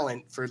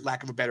talent, for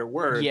lack of a better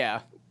word,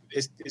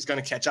 is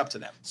going to catch up to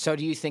them. So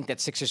do you think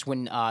that Sixers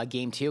win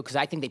game 2? Because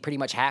I think they pretty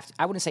much have to.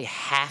 I wouldn't say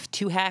have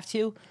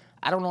to.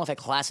 I don't know if I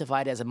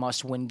classify it as a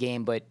must-win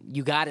game, but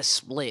you got to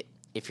split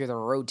if you're the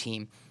road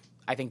team,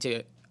 I think,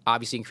 to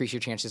obviously increase your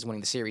chances of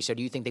winning the series. So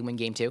do you think they win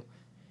game 2?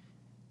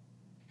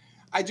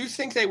 I do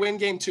think they win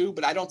game 2,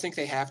 but I don't think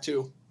they have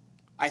to.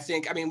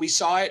 We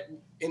saw it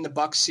in the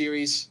Bucks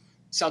series.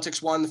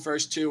 Celtics won the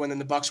first 2, and then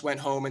the Bucks went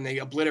home and they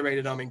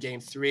obliterated them in game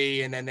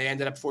 3, and then they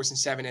ended up forcing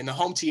 7. And the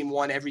home team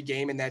won every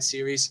game in that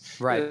series.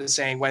 Right.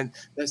 Saying when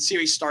the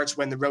series starts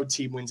when the road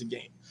team wins a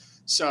game.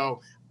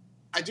 So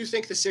I do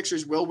think the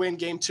Sixers will win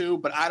game 2,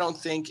 but I don't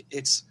think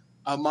it's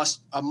a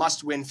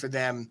must win for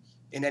them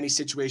in any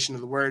situation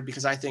of the word,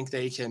 because I think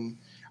they can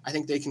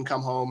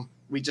come home.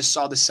 We just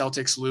saw the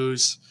Celtics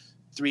lose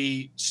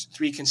three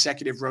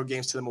consecutive road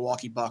games to the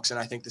Milwaukee Bucks, and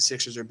I think the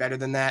Sixers are better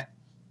than that.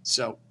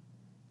 So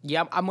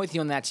yeah, I'm with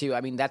you on that too.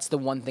 I mean, that's the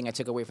one thing I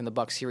took away from the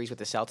Bucks series with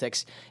the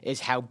Celtics is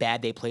how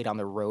bad they played on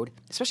the road,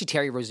 especially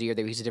Terry Rozier.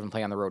 He's a different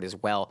play on the road as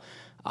well.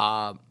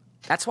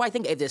 That's why I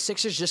think if the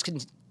Sixers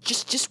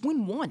just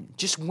win one.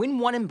 Just win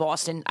one in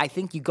Boston. I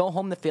think you go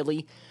home to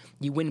Philly.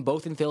 You win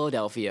both in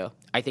Philadelphia.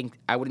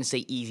 I wouldn't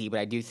say easy, but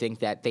I do think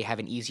that they have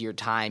an easier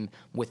time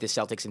with the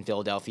Celtics in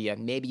Philadelphia.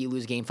 Maybe you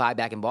lose Game 5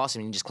 back in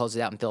Boston and just close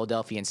it out in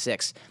Philadelphia in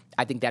 6.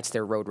 I think that's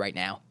their road right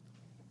now.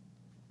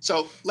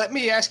 So let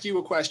me ask you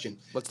a question.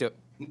 Let's do it.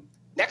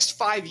 Next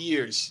 5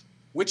 years,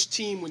 which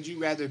team would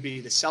you rather be,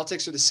 the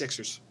Celtics or the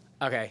Sixers?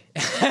 Okay.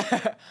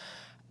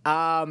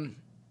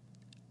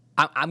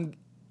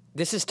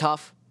 This is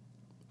tough.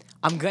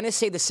 I'm going to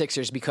say the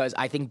Sixers because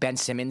I think Ben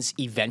Simmons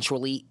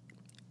eventually,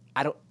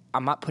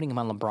 I'm not putting him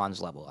on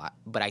LeBron's level,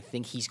 but I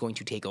think he's going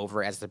to take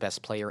over as the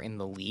best player in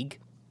the league.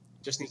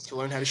 Just needs to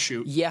learn how to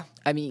shoot. Yeah.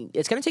 I mean,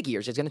 it's going to take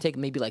years. It's going to take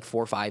maybe like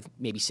 4 or 5,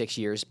 maybe 6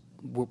 years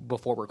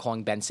before we're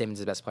calling Ben Simmons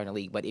the best player in the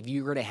league. But if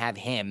you're going to have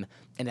him,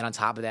 and then on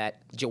top of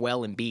that,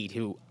 Joel Embiid,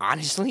 who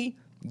honestly,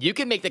 you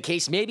can make the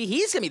case maybe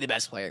he's going to be the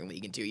best player in the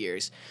league in 2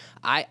 years.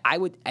 I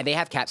would, and they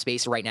have cap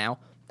space right now.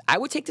 I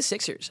would take the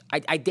Sixers.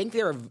 I think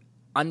they're an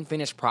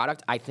unfinished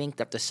product. I think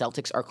that the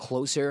Celtics are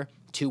closer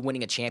to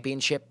winning a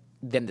championship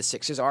than the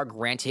Sixers are.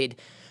 Granted,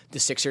 the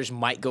Sixers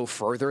might go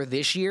further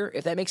this year,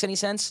 if that makes any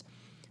sense.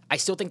 I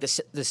still think the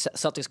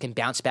Celtics can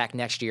bounce back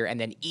next year and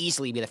then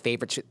easily be the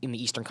favorites in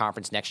the Eastern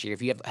Conference next year.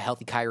 If you have a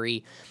healthy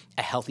Kyrie,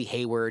 a healthy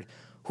Hayward,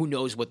 who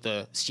knows what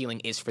the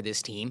ceiling is for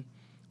this team.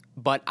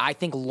 But I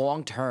think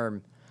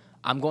long-term,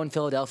 I'm going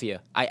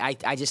Philadelphia.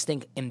 I just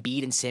think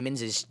Embiid and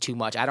Simmons is too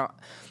much.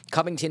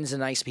 Covington's a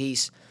nice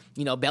piece.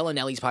 You know,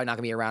 Bellinelli's probably not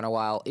going to be around a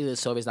while.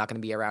 Ilyasov's not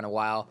going to be around a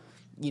while.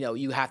 You know,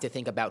 you have to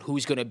think about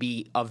who's going to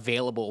be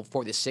available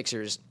for the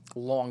Sixers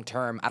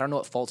long-term. I don't know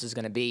what Fultz is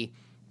going to be,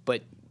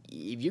 but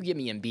if you give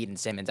me Embiid and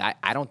Simmons,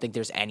 I don't think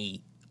there's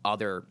any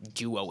other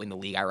duo in the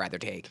league I'd rather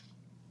take.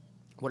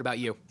 What about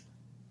you?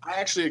 I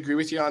actually agree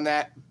with you on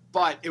that,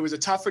 but it was a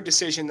tougher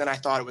decision than I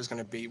thought it was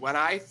going to be. When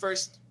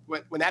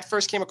that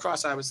first came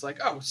across, I was like,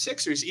 oh,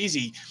 Sixers,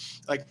 easy.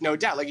 Like, no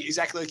doubt. Like,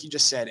 exactly like you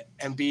just said,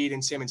 Embiid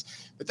and Simmons.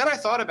 But then I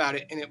thought about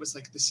it, and it was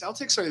like the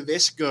Celtics are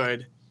this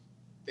good.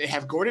 They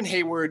have Gordon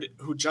Hayward,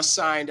 who just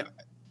signed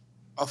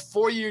a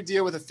 4-year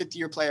deal with a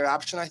 5th-year player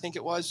option, I think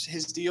it was,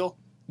 his deal.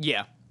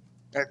 Yeah.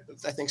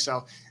 I think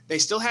so. They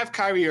still have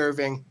Kyrie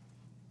Irving,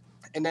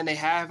 and then they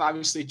have,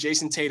 obviously,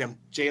 Jason Tatum,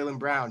 Jaylen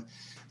Brown.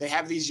 They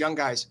have these young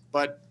guys,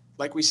 but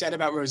like we said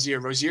about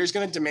Rozier is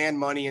going to demand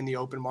money in the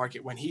open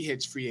market when he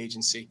hits free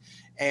agency.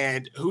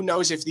 And who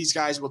knows if these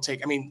guys will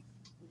take – I mean,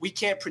 we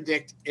can't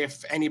predict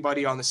if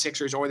anybody on the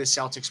Sixers or the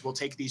Celtics will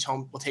take a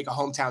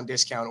hometown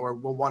discount or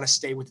will want to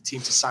stay with the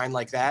team to sign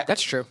like that.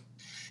 That's true.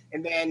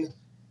 And then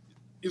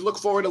you look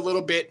forward a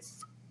little bit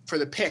for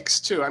the picks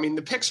too. I mean,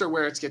 the picks are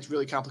where it gets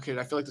really complicated.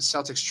 I feel like the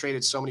Celtics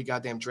traded so many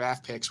goddamn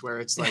draft picks where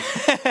it's like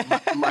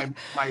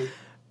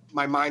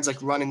my mind's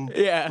like running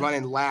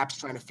laps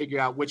trying to figure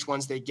out which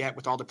ones they get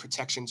with all the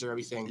protections or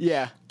everything.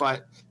 Yeah.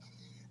 But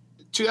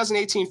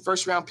 2018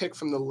 first round pick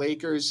from the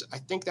Lakers, I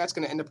think that's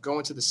going to end up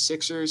going to the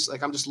Sixers.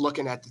 Like, I'm just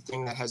looking at the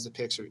thing that has the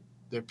picks or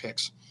their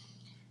picks.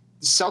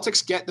 The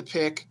Celtics get the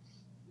pick.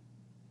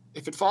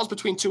 If it falls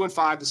between 2 and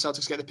 5, the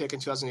Celtics get the pick in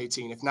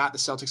 2018. If not, the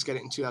Celtics get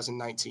it in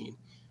 2019.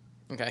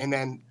 Okay. And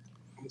then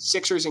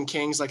Sixers and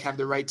Kings have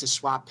the right to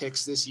swap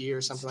picks this year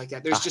or something like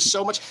that. There's just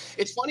so much.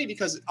 It's funny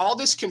because all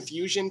this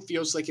confusion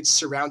feels like it's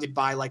surrounded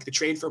by the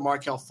trade for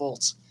Markelle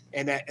Fultz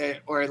and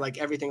or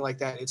everything like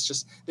that. It's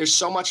just there's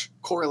so much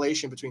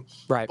correlation between.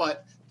 Right.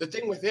 But the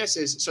thing with this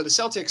is, so the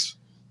Celtics,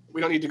 we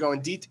don't need to go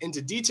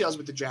into details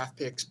with the draft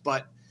picks,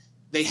 but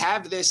they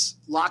have this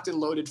locked and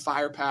loaded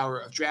firepower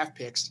of draft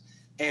picks.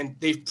 And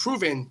they've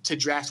proven to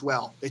draft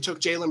well. They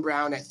took Jaylen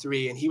Brown at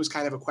 3, and he was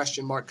kind of a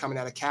question mark coming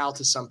out of Cal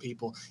to some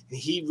people. And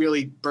he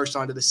really burst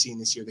onto the scene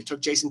this year. They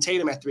took Jason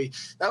Tatum at 3.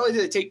 Not only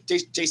did they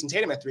take Jason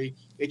Tatum at 3,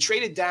 they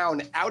traded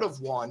down out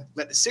of 1,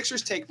 let the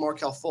Sixers take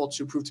Markelle Fultz,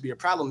 who proved to be a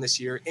problem this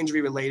year,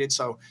 injury-related,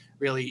 so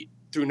really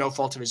through no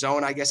fault of his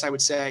own, I guess I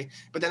would say.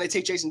 But then they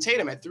take Jason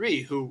Tatum at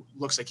 3, who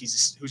looks like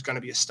who's going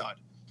to be a stud.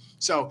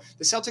 So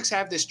the Celtics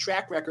have this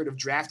track record of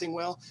drafting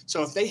well.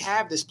 So if they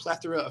have this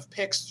plethora of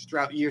picks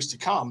throughout years to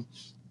come,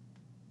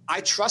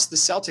 I trust the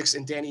Celtics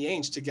and Danny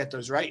Ainge to get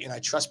those right, and I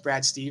trust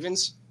Brad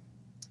Stevens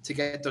to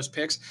get those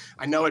picks.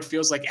 I know it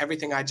feels like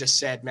everything I just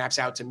said maps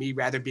out to me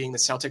rather being the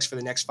Celtics for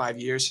the next 5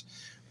 years,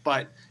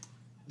 but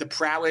the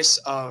prowess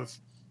of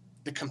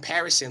the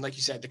comparison, like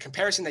you said, the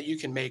comparison that you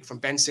can make from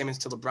Ben Simmons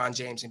to LeBron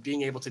James and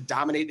being able to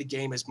dominate the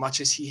game as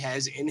much as he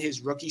has in his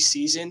rookie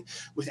season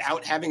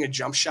without having a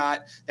jump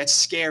shot, that's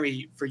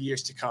scary for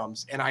years to come.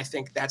 And I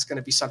think that's going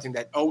to be something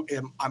that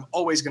I'm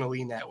always going to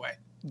lean that way.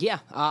 Yeah,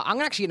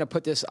 I'm actually going to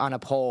put this on a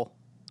poll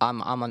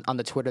I'm on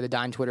the Twitter, the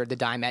Dime Twitter, the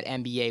Dime at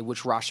NBA.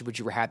 Which roster would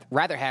you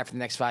rather have for the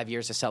next 5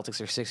 years, the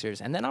Celtics or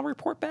Sixers? And then I'll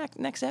report back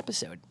next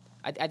episode.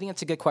 I think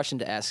that's a good question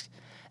to ask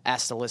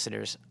the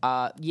listeners.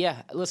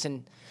 Yeah,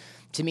 listen,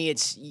 to me,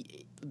 it's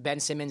Ben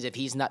Simmons. If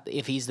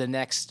he's the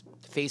next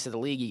face of the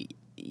league,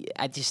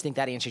 I just think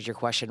that answers your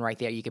question right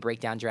there. You could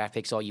break down draft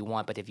picks all you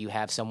want, but if you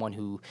have someone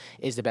who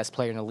is the best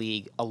player in the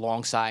league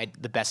alongside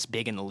the best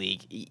big in the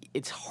league,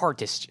 it's hard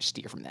to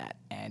steer from that.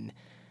 And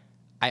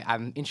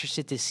I'm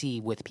interested to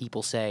see what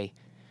people say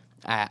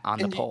on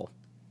the poll.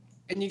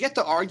 And you get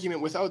the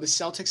argument with, the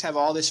Celtics have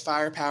all this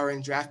firepower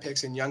and draft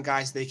picks and young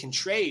guys they can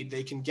trade.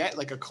 They can get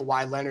like a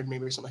Kawhi Leonard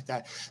maybe or something like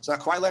that. So now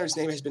Kawhi Leonard's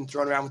name has been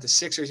thrown around with the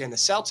Sixers and the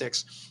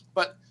Celtics.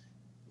 But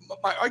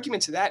my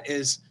argument to that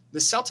is the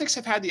Celtics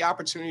have had the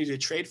opportunity to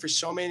trade for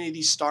so many of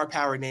these star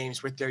power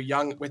names with their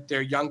young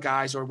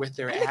guys or with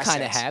their assets. They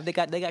kind of have. They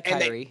got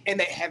Kyrie. And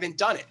they haven't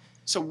done it.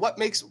 So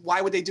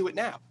why would they do it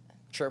now?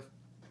 Sure.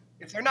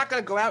 If they're not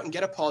going to go out and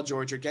get a Paul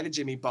George or get a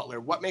Jimmy Butler,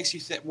 what makes you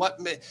think?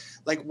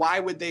 Why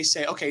would they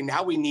say, okay,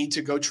 now we need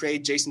to go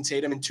trade Jason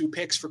Tatum and 2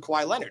 picks for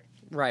Kawhi Leonard?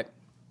 Right.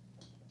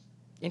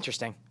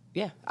 Interesting.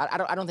 Yeah,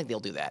 I don't think they'll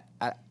do that.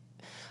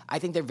 I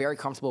think they're very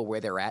comfortable where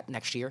they're at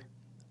next year.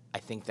 I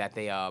think that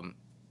they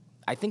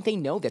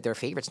know that they're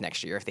favorites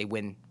next year if they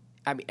win.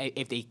 I mean,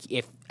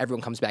 if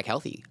everyone comes back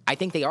healthy, I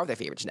think they are the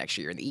favorites next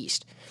year in the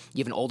East. You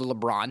have an older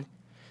LeBron.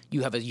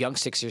 You have a young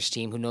Sixers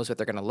team who knows what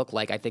they're going to look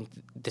like. I think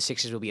the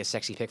Sixers will be a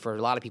sexy pick for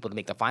a lot of people to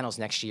make the finals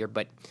next year.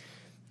 But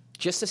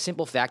just the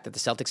simple fact that the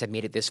Celtics have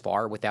made it this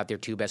far without their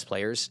 2 best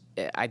players,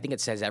 I think it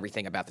says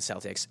everything about the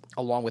Celtics.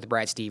 Along with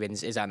Brad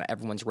Stevens is on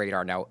everyone's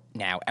radar now.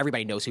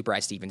 Everybody knows who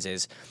Brad Stevens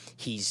is.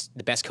 He's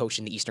the best coach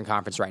in the Eastern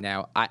Conference right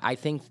now. I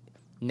think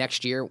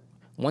next year,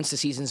 once the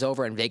season's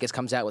over and Vegas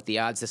comes out with the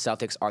odds, the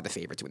Celtics are the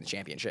favorite to win the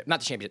championship.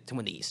 Not the championship, to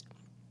win the East.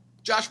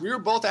 Josh, we were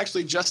both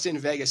actually just in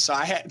Vegas, so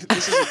I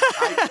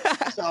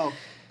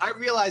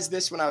realized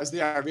this when I was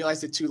there. I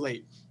realized it too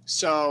late.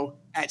 So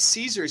at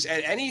Caesars,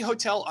 at any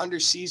hotel under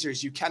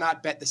Caesars, you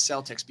cannot bet the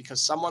Celtics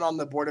because someone on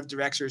the board of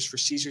directors for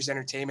Caesars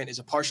Entertainment is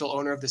a partial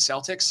owner of the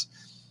Celtics.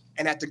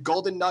 And at the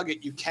Golden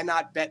Nugget, you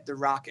cannot bet the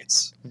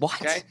Rockets. What?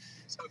 Okay?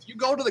 So if you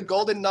go to the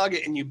Golden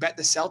Nugget and you bet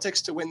the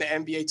Celtics to win the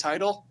NBA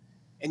title,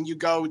 and you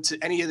go to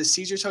any of the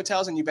Caesars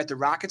hotels and you bet the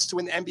Rockets to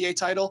win the NBA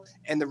title,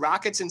 and the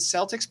Rockets and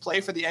Celtics play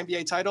for the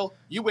NBA title,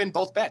 you win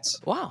both bets.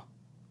 Wow.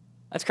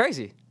 That's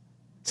crazy.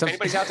 So if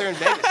anybody's out there in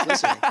Vegas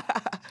listening.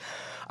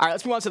 All right,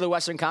 let's move on to the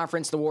Western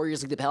Conference. The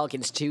Warriors lead the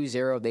Pelicans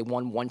 2-0. They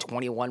won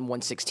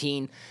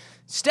 121-116.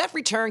 Steph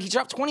returned. He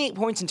dropped 28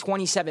 points in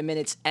 27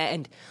 minutes.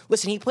 And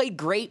listen, he played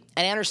great,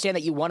 and I understand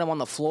that you want him on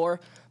the floor.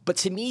 But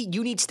to me,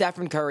 you need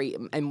Stephen Curry,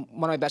 and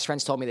one of my best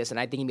friends told me this, and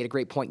I think he made a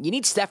great point. You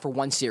need Steph for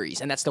one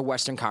series, and that's the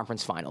Western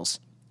Conference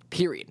Finals.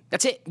 Period.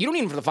 That's it. You don't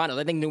need him for the finals.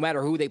 I think no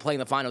matter who they play in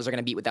the finals, they're going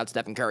to beat without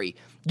Stephen Curry.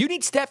 You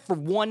need Steph for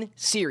one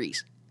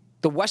series,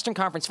 the Western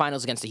Conference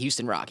Finals against the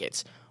Houston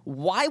Rockets.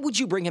 Why would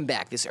you bring him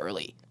back this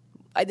early?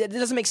 It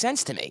doesn't make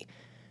sense to me.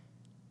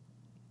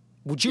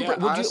 Would you have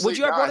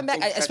brought him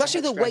back?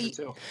 Especially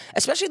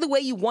the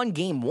way you won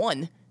Game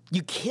 1.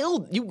 You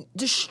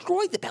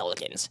destroyed the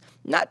Pelicans.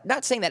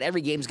 Not saying that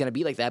every game's going to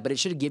be like that, but it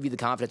should give you the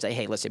confidence that,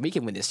 hey, listen, we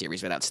can win this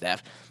series without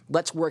Steph.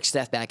 Let's work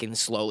Steph back in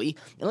slowly,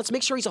 and let's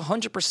make sure he's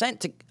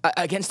 100%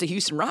 against the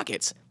Houston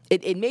Rockets.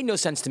 It made no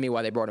sense to me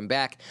why they brought him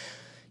back,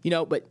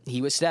 but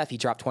he was Steph. He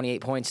dropped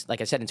 28 points,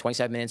 like I said, in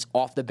 27 minutes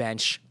off the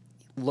bench,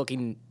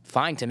 looking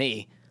fine to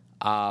me.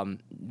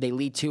 They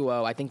lead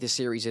 2-0. I think the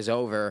series is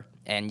over,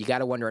 and you got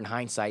to wonder in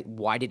hindsight,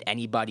 why did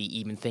anybody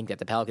even think that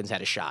the Pelicans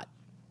had a shot?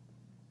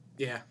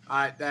 Yeah,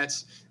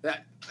 that's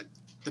that.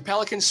 The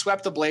Pelicans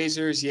swept the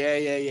Blazers.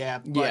 Yeah.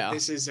 But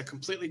this is a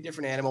completely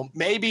different animal.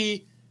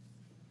 Maybe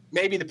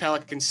the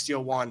Pelicans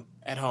steal one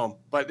at home,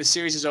 but the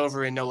series is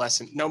over in no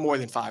more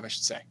than 5, I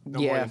should say.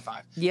 More than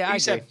 5. Yeah, I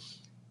said,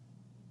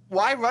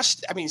 why rush?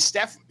 I mean,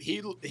 Steph,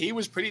 he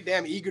was pretty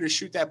damn eager to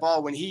shoot that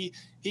ball when he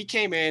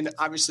came in.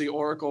 Obviously,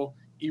 Oracle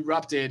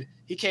erupted.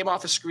 He came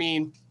off a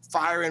screen,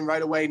 firing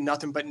right away,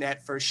 nothing but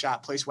net. First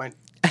shot, place went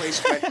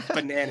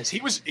bananas.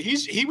 He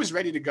was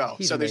ready to go.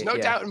 There's no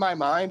doubt in my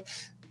mind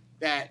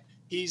that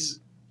he's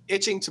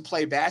itching to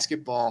play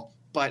basketball,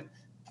 but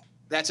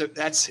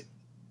that's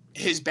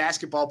his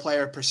basketball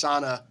player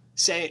persona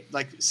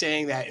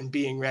saying that and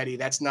being ready.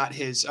 That's not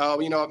his. Oh,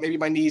 maybe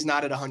my knee's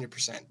not at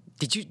 100%.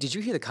 Did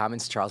you hear the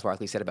comments Charles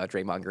Barkley said about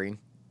Draymond Green?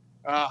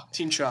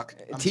 Team Chuck.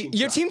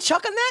 Team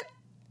Chuck on that?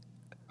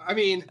 I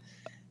mean.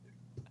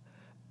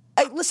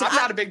 Hey, listen, I'm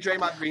not a big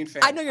Draymond Green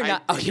fan. I know you're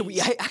not.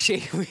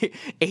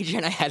 Adrian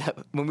and I had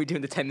when we were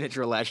doing the 10-minute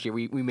drill last year,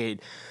 we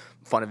made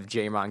fun of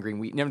Draymond Green.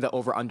 Remember the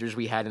over-unders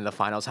we had in the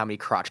finals, how many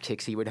crotch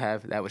kicks he would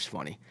have? That was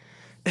funny.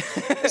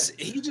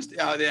 He just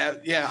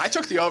I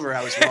took the over.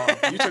 I was wrong.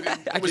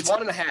 It was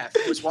 1.5.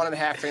 It was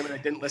 1.5 for him, and I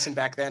didn't listen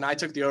back then. I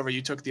took the over.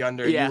 You took the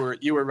under. Yeah.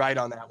 You were right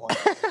on that one.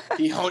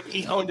 He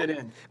honed it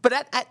in.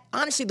 But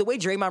honestly, the way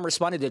Draymond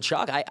responded to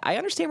Chuck, I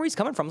understand where he's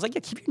coming from. It's like,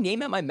 keep your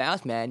name out my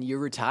mouth, man. You're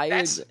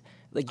retired.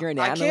 You're an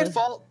analyst. I can't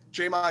fault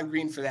Draymond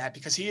Green for that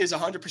because he is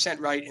 100%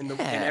 right in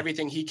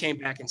everything he came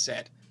back and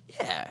said.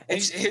 Yeah.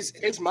 And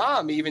his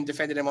mom even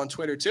defended him on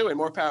Twitter too, and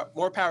more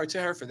power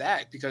to her for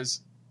that,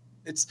 because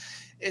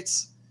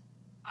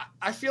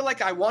I feel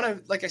like I want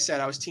to, like I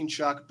said, I was Team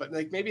Chuck, but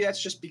like maybe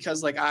that's just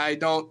because like I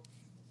don't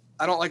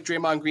like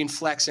Draymond Green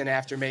flexing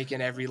after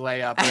making every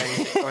layup or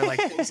anything, or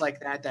like things like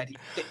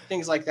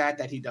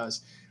that he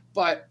does.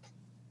 But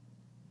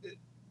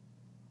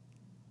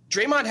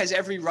Draymond has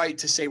every right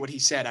to say what he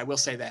said. I will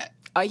say that.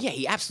 Yeah,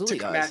 he absolutely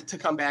does. To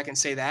come back and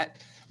say that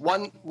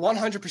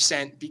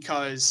 100%,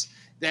 because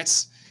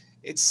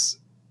it's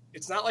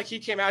not like he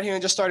came out here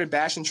and just started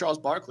bashing Charles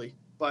Barkley,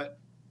 but.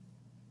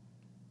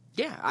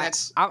 Yeah,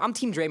 I'm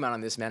Team Draymond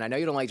on this, man. I know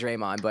you don't like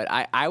Draymond, but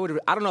I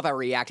don't know if I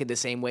reacted the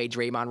same way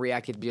Draymond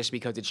reacted just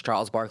because it's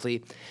Charles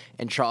Barkley,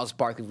 and Charles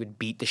Barkley would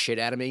beat the shit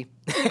out of me.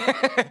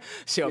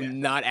 So yeah.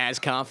 I'm not as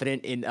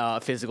confident in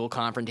physical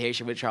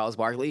confrontation with Charles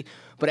Barkley,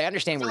 but I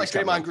understand where he's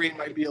coming from. Draymond Green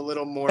might be a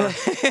little more. I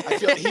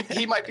feel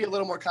he might be a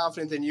little more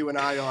confident than you and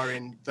I are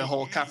in the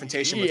whole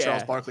confrontation with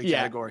Charles Barkley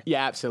category.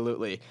 Yeah,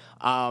 absolutely.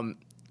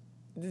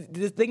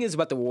 The thing is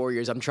about the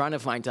Warriors, I'm trying to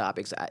find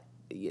topics.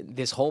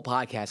 This whole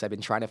podcast, I've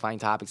been trying to find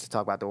topics to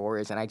talk about the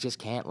Warriors, and I just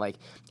can't. Like,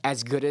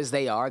 as good as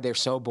they are, they're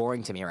so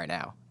boring to me right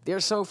now. They're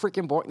so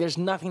freaking boring. There's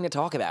nothing to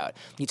talk about.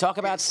 You talk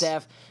about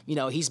Steph,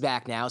 he's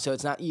back now, so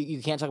it's not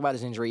you can't talk about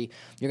his injury.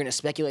 You're going to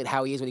speculate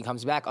how he is when he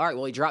comes back. All right,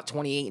 well, he dropped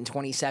 28 in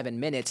 27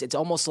 minutes. It's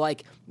almost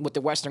like with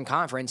the Western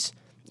Conference,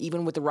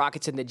 even with the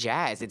Rockets and the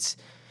Jazz, it's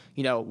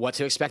what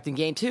to expect in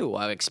Game 2.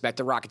 I expect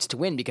the Rockets to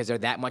win because they're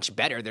that much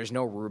better. There's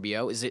no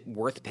Rubio. Is it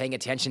worth paying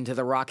attention to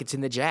the Rockets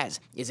and the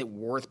Jazz? Is it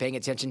worth paying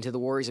attention to the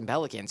Warriors and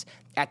Pelicans?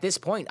 At this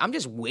point, I'm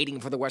just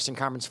waiting for the Western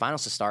Conference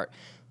Finals to start.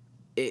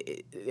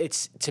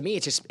 To me,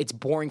 it's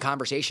boring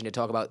conversation to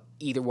talk about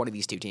either one of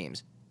these two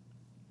teams.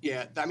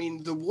 Yeah, I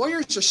mean, the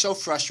Warriors are so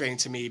frustrating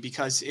to me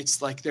because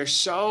it's like they're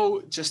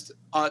so just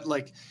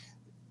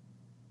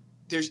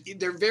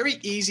they're very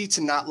easy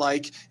to not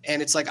like,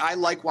 and it's like I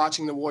like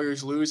watching the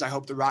Warriors lose. I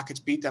hope the Rockets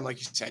beat them, like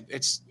you said.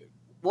 It's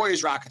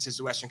Warriors-Rockets is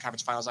the Western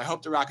Conference Finals. I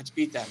hope the Rockets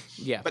beat them.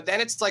 Yeah. But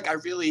then it's like I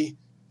really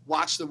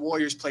watch the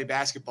Warriors play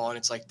basketball, and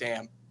it's like,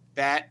 damn,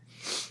 that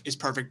is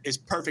perfect. Is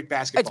perfect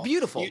basketball. It's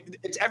beautiful.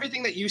 It's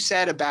everything that you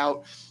said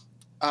about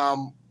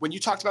when you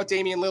talked about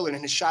Damian Lillard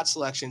and his shot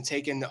selection,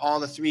 taking all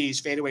the threes,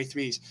 fadeaway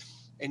threes,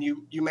 and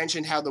you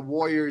mentioned how the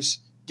Warriors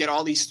get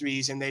all these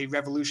threes and they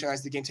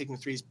revolutionize the game taking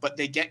the threes, but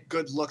they get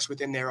good looks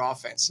within their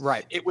offense.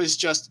 Right. It was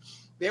just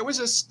there was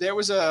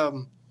a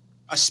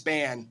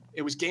span.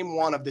 It was Game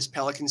 1 of this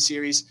Pelican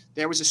series.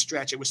 There was a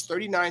stretch. It was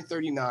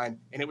 39-39,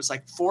 and it was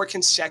like 4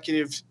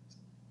 consecutive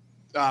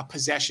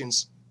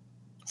possessions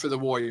for the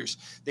Warriors.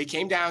 They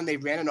came down, they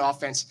ran an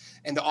offense,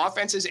 and the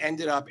offenses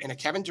ended up in a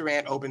Kevin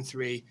Durant open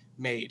 3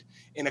 made,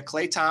 in a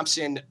Klay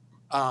Thompson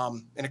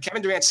and a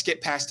Kevin Durant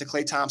skip pass to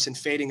Klay Thompson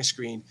fading a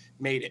screen,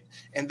 made it.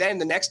 And then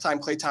the next time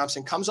Klay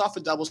Thompson comes off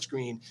a double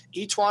screen,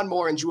 Etuan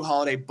Moore and Jrue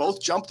Holiday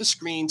both jump the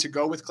screen to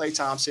go with Klay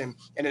Thompson,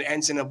 and it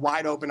ends in a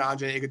wide open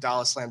Andre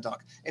Iguodala slam dunk.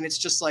 And it's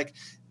just like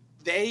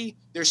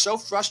they're so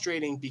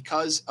frustrating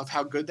because of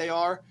how good they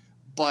are,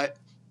 but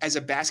as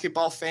a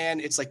basketball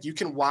fan, it's like you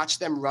can watch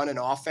them run an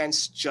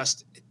offense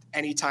just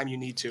anytime you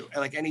need to.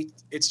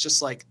 It's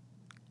just like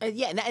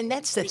and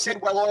that's the you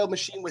said well-oiled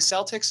machine with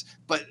Celtics,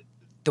 but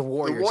the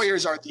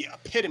Warriors are the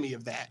epitome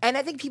of that. And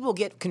I think people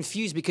get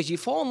confused because you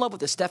fall in love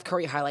with the Steph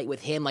Curry highlight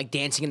with him, like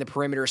dancing in the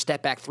perimeter,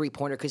 step back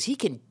three-pointer, because he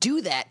can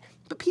do that.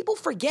 But people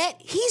forget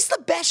he's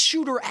the best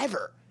shooter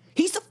ever.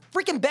 He's the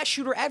freaking best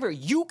shooter ever.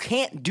 You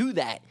can't do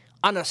that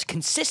on a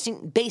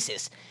consistent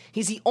basis.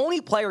 He's the only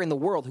player in the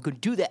world who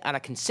could do that on a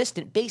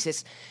consistent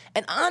basis.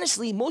 And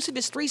honestly, most of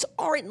his threes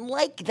aren't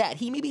like that.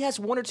 He maybe has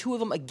 1 or 2 of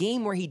them a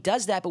game where he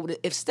does that, but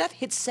if Steph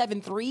hits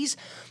 7 threes,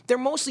 they're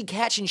mostly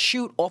catch and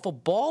shoot off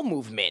of ball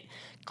movement.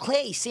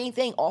 Klay, same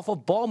thing, off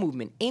of ball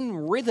movement, in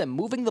rhythm,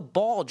 moving the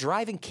ball,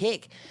 drive and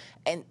kick.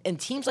 And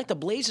teams like the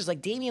Blazers,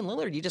 like Damian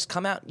Lillard, you just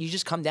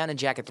come down and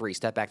jack a 3,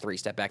 step back 3,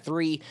 step back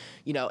 3.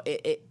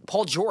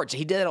 Paul George,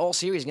 he did that all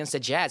series against the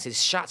Jazz.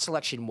 His shot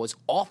selection was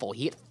awful.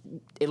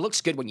 It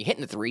looks good when you're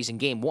hitting the threes. In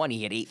Game 1,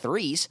 he had 8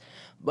 threes.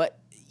 But,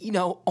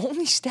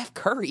 only Steph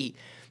Curry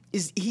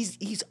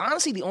he's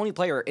honestly the only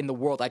player in the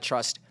world I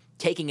trust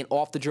taking an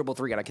off-the-dribble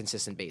 3 on a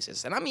consistent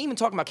basis. And I'm even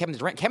talking about Kevin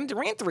Durant. Kevin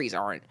Durant threes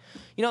aren't.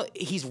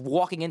 He's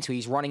running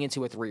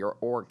into a 3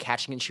 or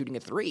catching and shooting a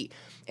 3.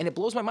 And it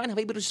blows my mind how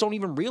people just don't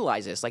even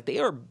realize this. Like, they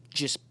are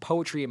just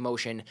poetry in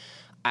motion.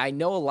 I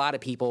know a lot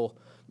of people,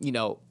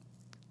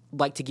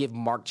 like to give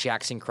Mark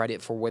Jackson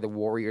credit for where the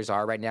Warriors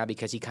are right now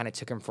because he kind of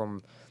took him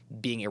from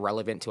being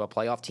irrelevant to a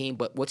playoff team.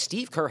 But what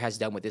Steve Kerr has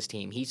done with this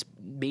team,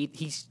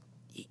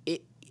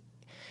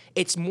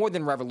 it's more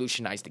than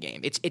revolutionized the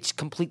game. It's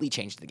completely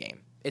changed the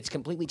game. It's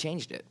completely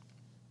changed it.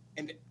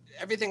 And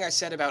everything I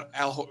said about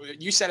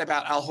you said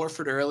about Al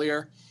Horford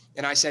earlier,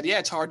 and I said, yeah,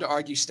 it's hard to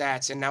argue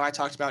stats. And now I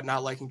talked about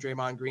not liking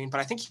Draymond Green, but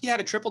I think he had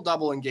a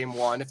triple-double in Game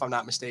 1, if I'm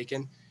not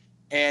mistaken.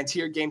 And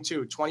here, Game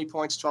 2, 20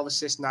 points, 12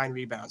 assists, 9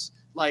 rebounds.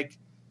 Like,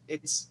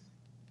 it's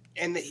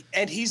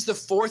and he's the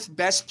fourth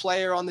best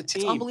player on the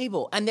team. It's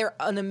unbelievable. And they're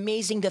an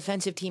amazing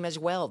defensive team as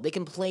well. They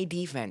can play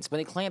defense. When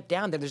they clamp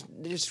down,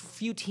 there's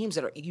few teams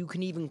that you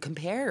can even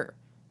compare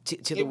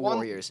to the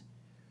Warriors.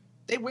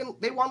 They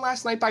won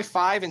last night by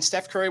 5, and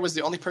Steph Curry was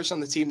the only person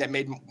on the team that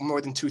made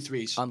more than 2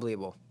 threes.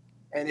 Unbelievable.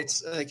 And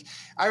it's like,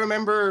 I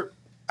remember,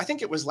 I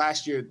think it was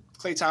last year,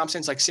 Klay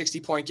Thompson's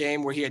 60-point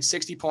game where he had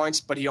 60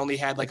 points, but he only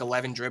had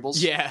 11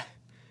 dribbles. Yeah.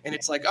 And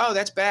it's like, oh,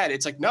 that's bad.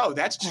 It's like, no,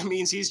 that just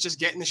means he's just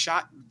getting the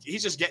shot.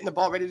 He's just getting the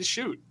ball ready to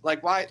shoot.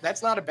 Why?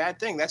 That's not a bad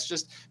thing. That's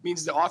just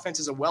means the offense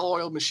is a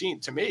well-oiled machine.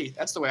 To me,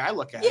 that's the way I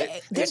look at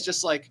it. It's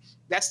just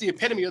that's the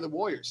epitome of the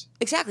Warriors.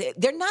 Exactly.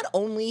 They're not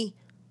only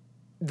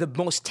the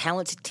most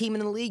talented team in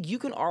the league. You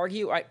can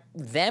argue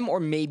them or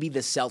maybe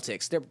the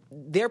Celtics.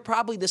 They're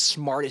probably the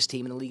smartest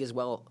team in the league as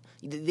well.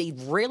 They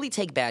rarely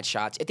take bad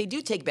shots. If they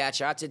do take bad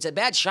shots, it's a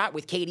bad shot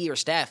with KD or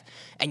Steph,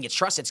 and you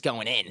trust it's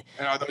going in.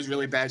 And are those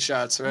really bad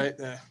shots, right?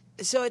 Yeah.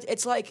 So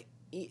it's like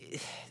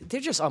they're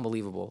just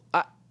unbelievable.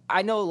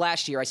 I know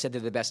last year I said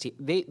they're the best team.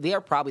 They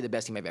are probably the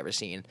best team I've ever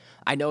seen.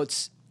 I know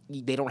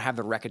they don't have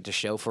the record to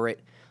show for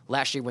it.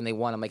 Last year when they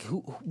won, I'm like,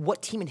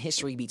 what team in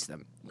history beats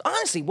them?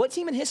 Honestly, what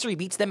team in history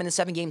beats them in a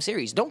 7-game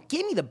series? Don't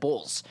give me the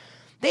Bulls.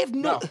 They have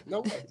no way.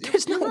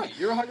 You're right.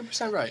 You're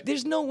 100% right.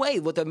 There's no way.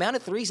 With the amount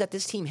of threes that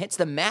this team hits,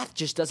 the math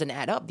just doesn't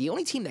add up. The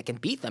only team that can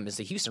beat them is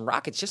the Houston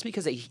Rockets just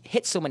because they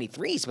hit so many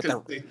threes.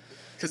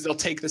 Because they'll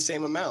take the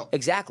same amount.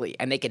 Exactly,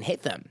 and they can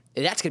hit them.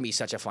 That's going to be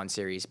such a fun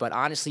series. But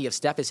honestly, if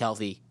Steph is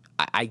healthy,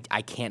 I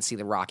can't see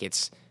the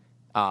Rockets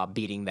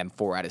beating them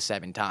 4 out of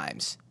 7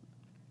 times.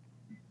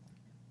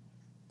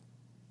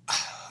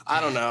 I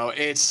don't know.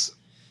 It's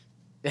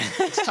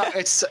tough.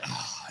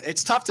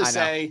 It's tough to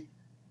say,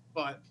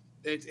 but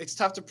it's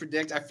tough to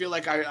predict. I feel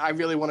like I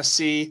really want to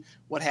see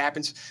what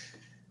happens.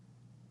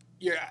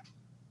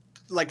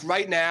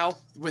 Right now,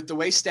 with the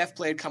way Steph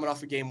played coming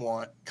off of game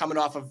 1, coming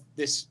off of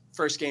this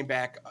first game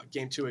back,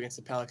 game 2 against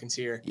the Pelicans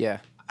here. Yeah.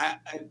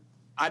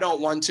 I don't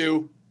want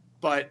to,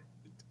 but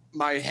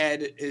my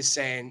head is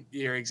saying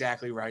you're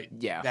exactly right.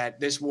 Yeah.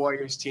 That this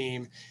Warriors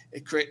team,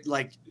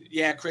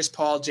 Chris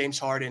Paul, James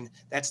Harden,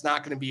 that's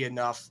not going to be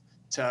enough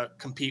to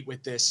compete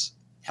with this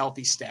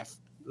healthy Steph,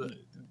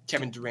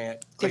 Kevin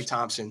Durant, Klay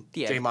Thompson,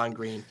 Draymond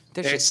Green.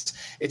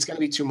 It's going to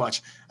be too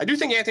much. I do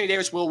think Anthony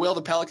Davis will will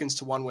the Pelicans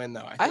to 1 win,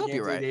 though. I hope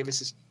you're right.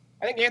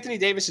 I think Anthony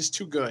Davis is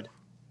too good.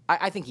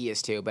 I think he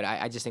is too, but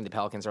I just think the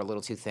Pelicans are a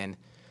little too thin,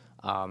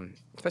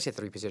 especially at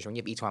 3 position. When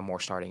you have Etuan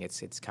Moore starting,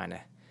 it's kind of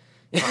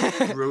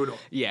brutal.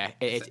 Yeah,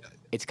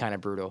 it's kind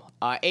of brutal.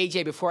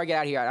 AJ, before I get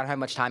out here, I don't have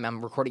much time.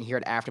 I'm recording here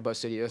at AfterBuzz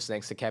Studios.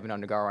 Thanks to Kevin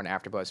Undergaro and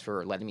AfterBuzz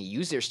for letting me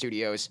use their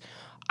studios.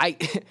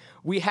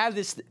 We have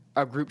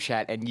a group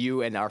chat, and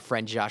you and our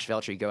friend Josh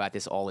Veltri go at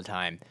this all the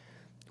time.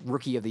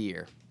 Rookie of the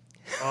Year.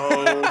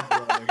 Oh,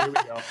 boy. Here we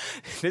go.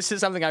 This is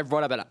something I've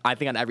brought up, I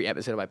think, on every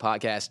episode of my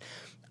podcast.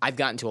 I've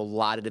gotten to a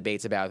lot of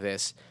debates about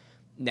this.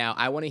 Now,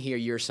 I want to hear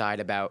your side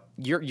about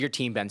your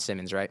team, Ben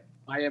Simmons, right?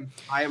 I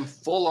am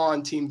full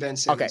on team Ben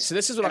Simmons. Okay, so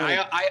this is what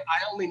I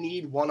only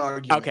need one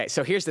argument. Okay,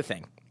 so here's the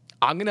thing.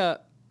 I'm going to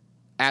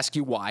ask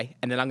you why,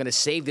 and then I'm going to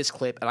save this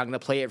clip, and I'm going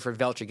to play it for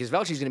Veltri, because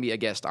Veltri's going to be a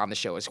guest on the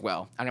show as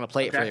well. I'm going to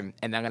play it for him,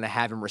 and I'm going to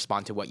have him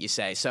respond to what you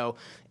say. So,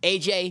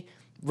 AJ,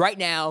 right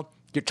now,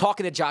 you're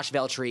talking to Josh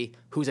Veltri,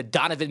 who's a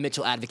Donovan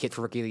Mitchell advocate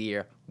for Rookie of the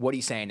Year. What are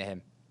you saying to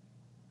him?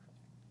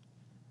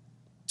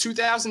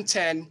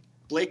 2010,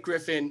 Blake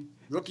Griffin,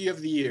 Rookie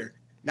of the Year.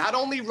 Not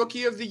only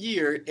Rookie of the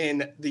Year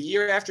in the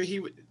year after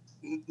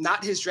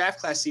not his draft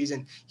class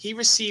season, he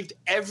received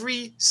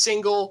every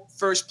single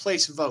first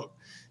place vote.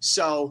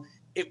 So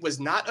it was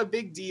not a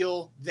big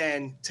deal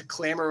then to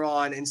clamor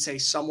on and say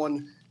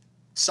someone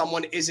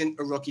isn't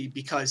a rookie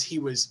because he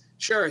was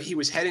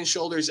head and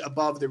shoulders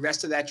above the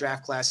rest of that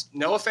draft class.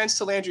 No offense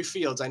to Landry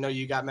Fields. I know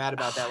you got mad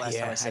about that last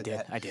time I said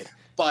that. I did.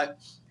 But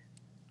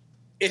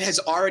it has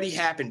already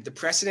happened. The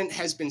precedent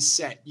has been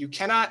set. You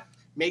cannot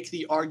make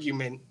the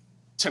argument.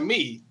 To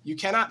me, you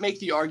cannot make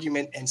the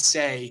argument and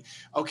say,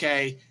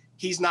 okay,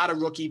 he's not a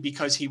rookie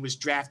because he was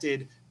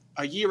drafted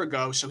a year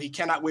ago, so he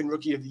cannot win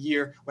Rookie of the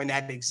Year when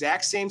that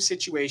exact same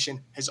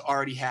situation has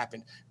already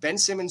happened. Ben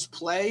Simmons'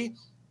 play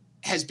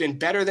has been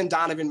better than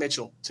Donovan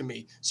Mitchell to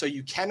me. So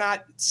you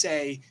cannot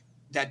say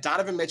that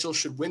Donovan Mitchell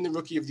should win the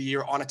Rookie of the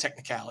Year on a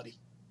technicality.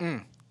 All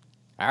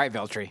right,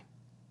 Veltri.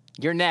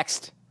 You're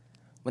next.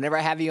 Whenever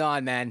I have you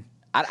on, man.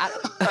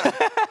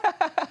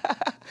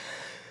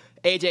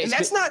 AJ, and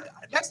that's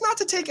not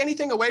to take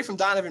anything away from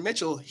Donovan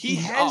Mitchell. He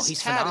has had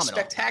phenomenal. A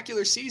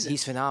spectacular season.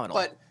 He's phenomenal.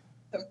 But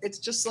it's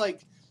just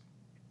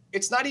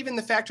it's not even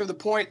the factor of the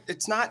point.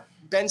 It's not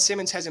Ben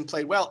Simmons hasn't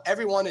played well.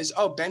 Everyone is,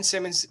 Ben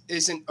Simmons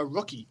isn't a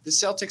rookie. The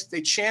Celtics,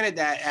 they chanted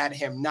that at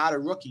him, not a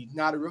rookie,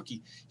 not a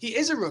rookie. He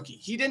is a rookie.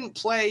 He didn't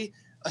play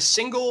a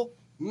single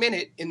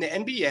minute in the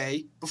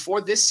NBA before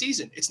this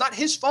season. It's not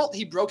his fault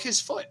he broke his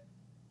foot.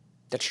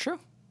 That's true.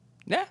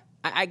 Yeah.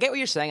 I get what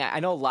you're saying. I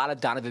know a lot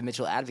of Donovan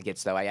Mitchell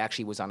advocates, though. I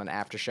actually was on an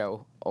after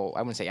show. Oh, I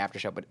wouldn't say after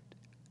show, but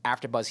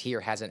AfterBuzz here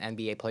has an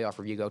NBA playoff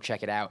review. Go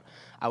check it out.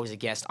 I was a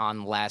guest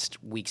on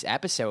last week's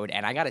episode,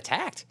 and I got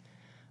attacked.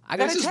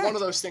 This is one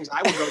of those things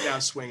I would go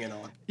down swinging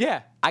on.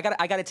 Yeah, I got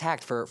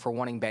attacked for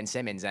wanting Ben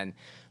Simmons, and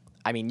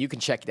I mean, you can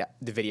check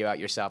the video out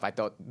yourself. I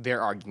thought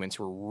their arguments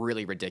were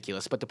really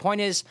ridiculous. But the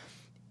point is,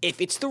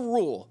 if it's the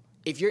rule,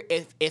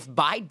 if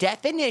by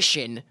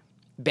definition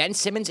Ben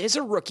Simmons is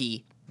a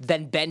rookie,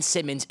 then Ben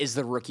Simmons is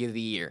the rookie of the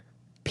year.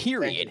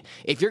 Period.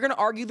 If you're going to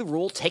argue the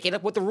rule, take it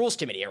up with the rules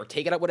committee or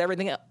take it up with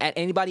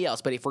anybody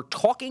else. But if we're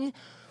talking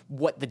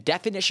what the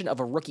definition of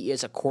a rookie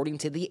is according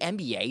to the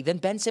NBA, then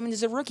Ben Simmons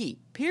is a rookie.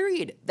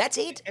 Period. That's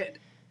it. And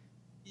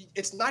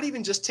it's not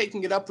even just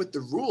taking it up with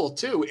the rule,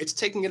 too. It's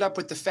taking it up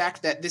with the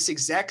fact that this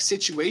exact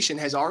situation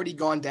has already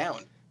gone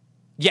down.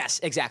 Yes,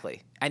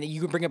 exactly. And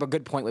you can bring up a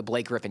good point with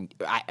Blake Griffin.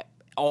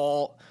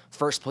 All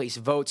first place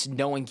votes,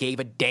 no one gave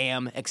a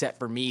damn except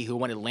for me, who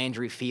wanted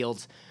Landry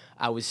Fields.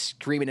 I was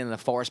screaming in the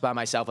forest by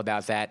myself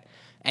about that,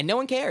 and no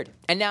one cared.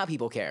 And now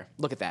people care.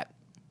 Look at that.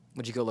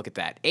 Would you go look at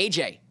that?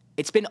 AJ,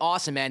 it's been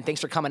awesome, man.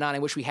 Thanks for coming on. I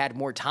wish we had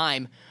more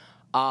time.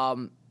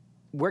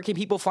 Where can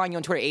people find you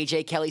on Twitter?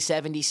 AJ Kelly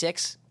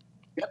 76?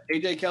 Yep,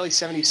 AJ Kelly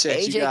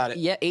 76. You got it.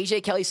 Yeah,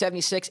 AJ Kelly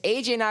 76.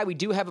 AJ and I, we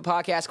do have a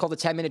podcast called The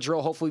 10-Minute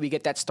Drill. Hopefully we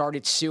get that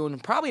started soon,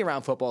 probably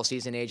around football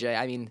season, AJ.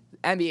 I mean,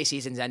 NBA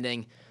season's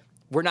ending.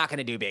 We're not going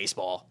to do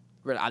baseball.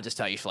 I'll just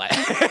tell you flat.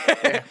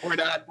 Yeah,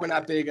 we're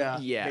not big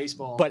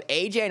baseball. But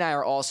AJ and I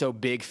are also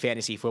big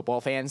fantasy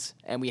football fans,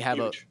 and we have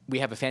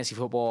a fantasy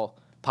football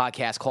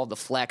podcast called The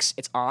Flex.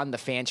 It's on the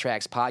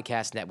Fantrax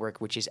Podcast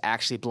Network, which is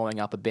actually blowing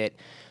up a bit.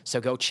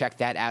 So go check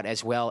that out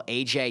as well.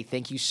 AJ,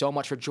 thank you so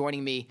much for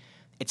joining me.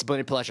 It's been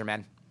a pleasure,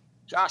 man.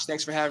 Josh,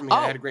 thanks for having me.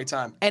 I had a great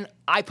time. And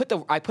I put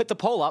the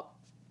poll up,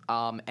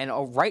 and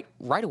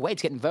right away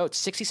it's getting votes.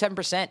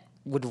 67%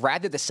 would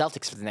rather the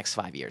Celtics for the next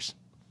 5 years.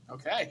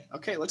 Okay.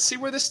 Let's see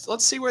where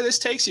this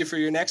takes you for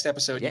your next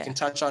episode. Yeah. You can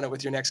touch on it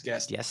with your next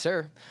guest. Yes,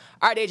 sir.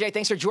 All right, AJ,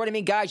 thanks for joining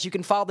me, guys. You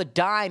can follow The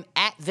Dime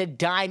at The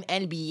Dime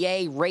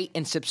NBA. Rate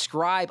and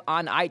subscribe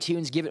on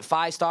iTunes. Give it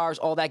 5 stars,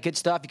 all that good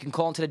stuff. You can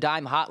call into The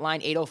Dime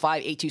hotline,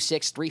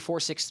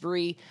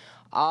 805-826-3463.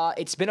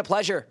 It's been a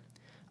pleasure.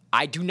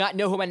 I do not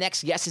know who my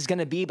next guest is going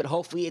to be, but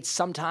hopefully it's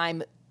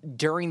sometime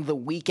during the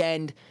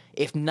weekend,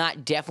 if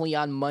not definitely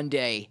on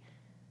Monday.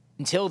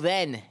 Until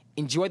then,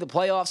 enjoy the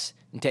playoffs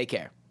and take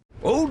care.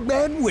 Old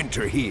Man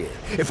Winter here.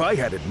 If I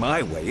had it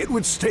my way, it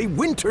would stay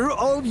winter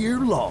all year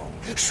long.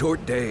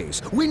 Short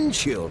days, wind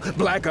chill,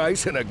 black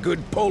ice, and a good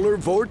polar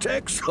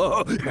vortex.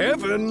 Oh,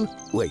 heaven.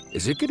 Wait,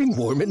 is it getting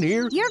warm in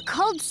here? Your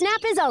cold snap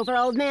is over,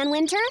 Old Man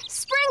Winter.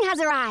 Spring has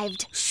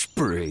arrived.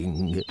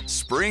 Spring.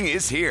 Spring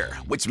is here,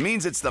 which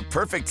means it's the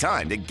perfect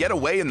time to get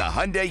away in the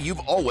Hyundai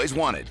you've always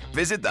wanted.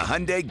 Visit the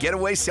Hyundai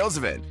Getaway Sales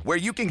Event, where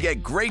you can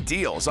get great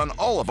deals on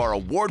all of our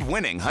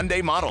award-winning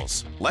Hyundai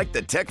models, like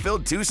the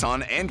tech-filled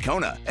Tucson and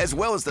Kona, as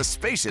well as the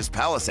spacious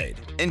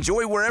Palisade.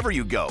 Enjoy wherever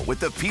you go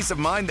with the peace of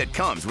mind that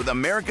comes with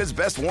America's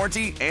best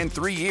warranty and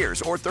 3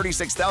 years or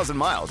 36,000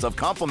 miles of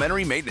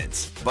complimentary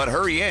maintenance. But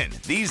hurry in,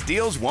 these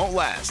deals won't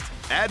last.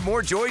 Add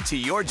more joy to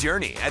your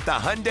journey at the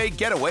Hyundai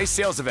Getaway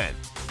Sales Event.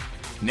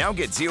 Now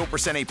get 0%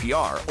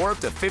 APR or up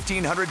to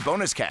 $1,500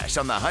 bonus cash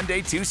on the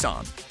Hyundai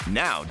Tucson.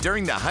 Now,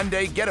 during the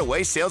Hyundai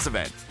Getaway Sales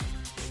Event.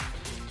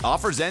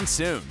 Offers end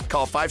soon.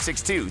 Call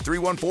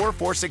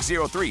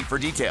 562-314-4603 for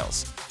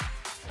details.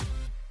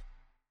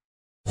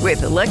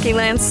 With the Lucky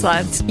Land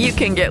Slots, you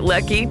can get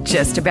lucky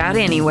just about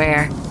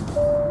anywhere.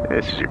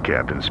 This is your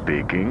captain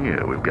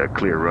speaking. We've got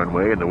clear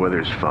runway and the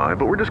weather's fine,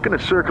 but we're just going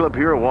to circle up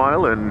here a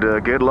while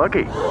and get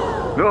lucky.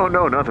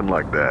 No, nothing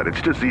like that.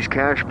 It's just these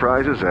cash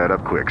prizes add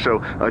up quick. So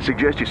I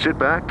suggest you sit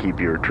back, keep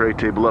your tray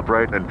table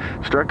upright, and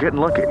start getting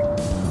lucky.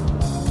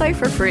 Play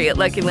for free at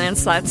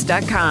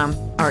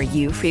LuckyLandSlots.com. Are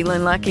you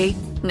feeling lucky?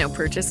 No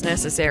purchase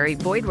necessary.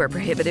 Void where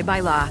prohibited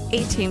by law.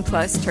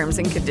 18+ terms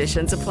and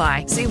conditions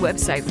apply. See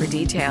website for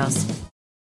details.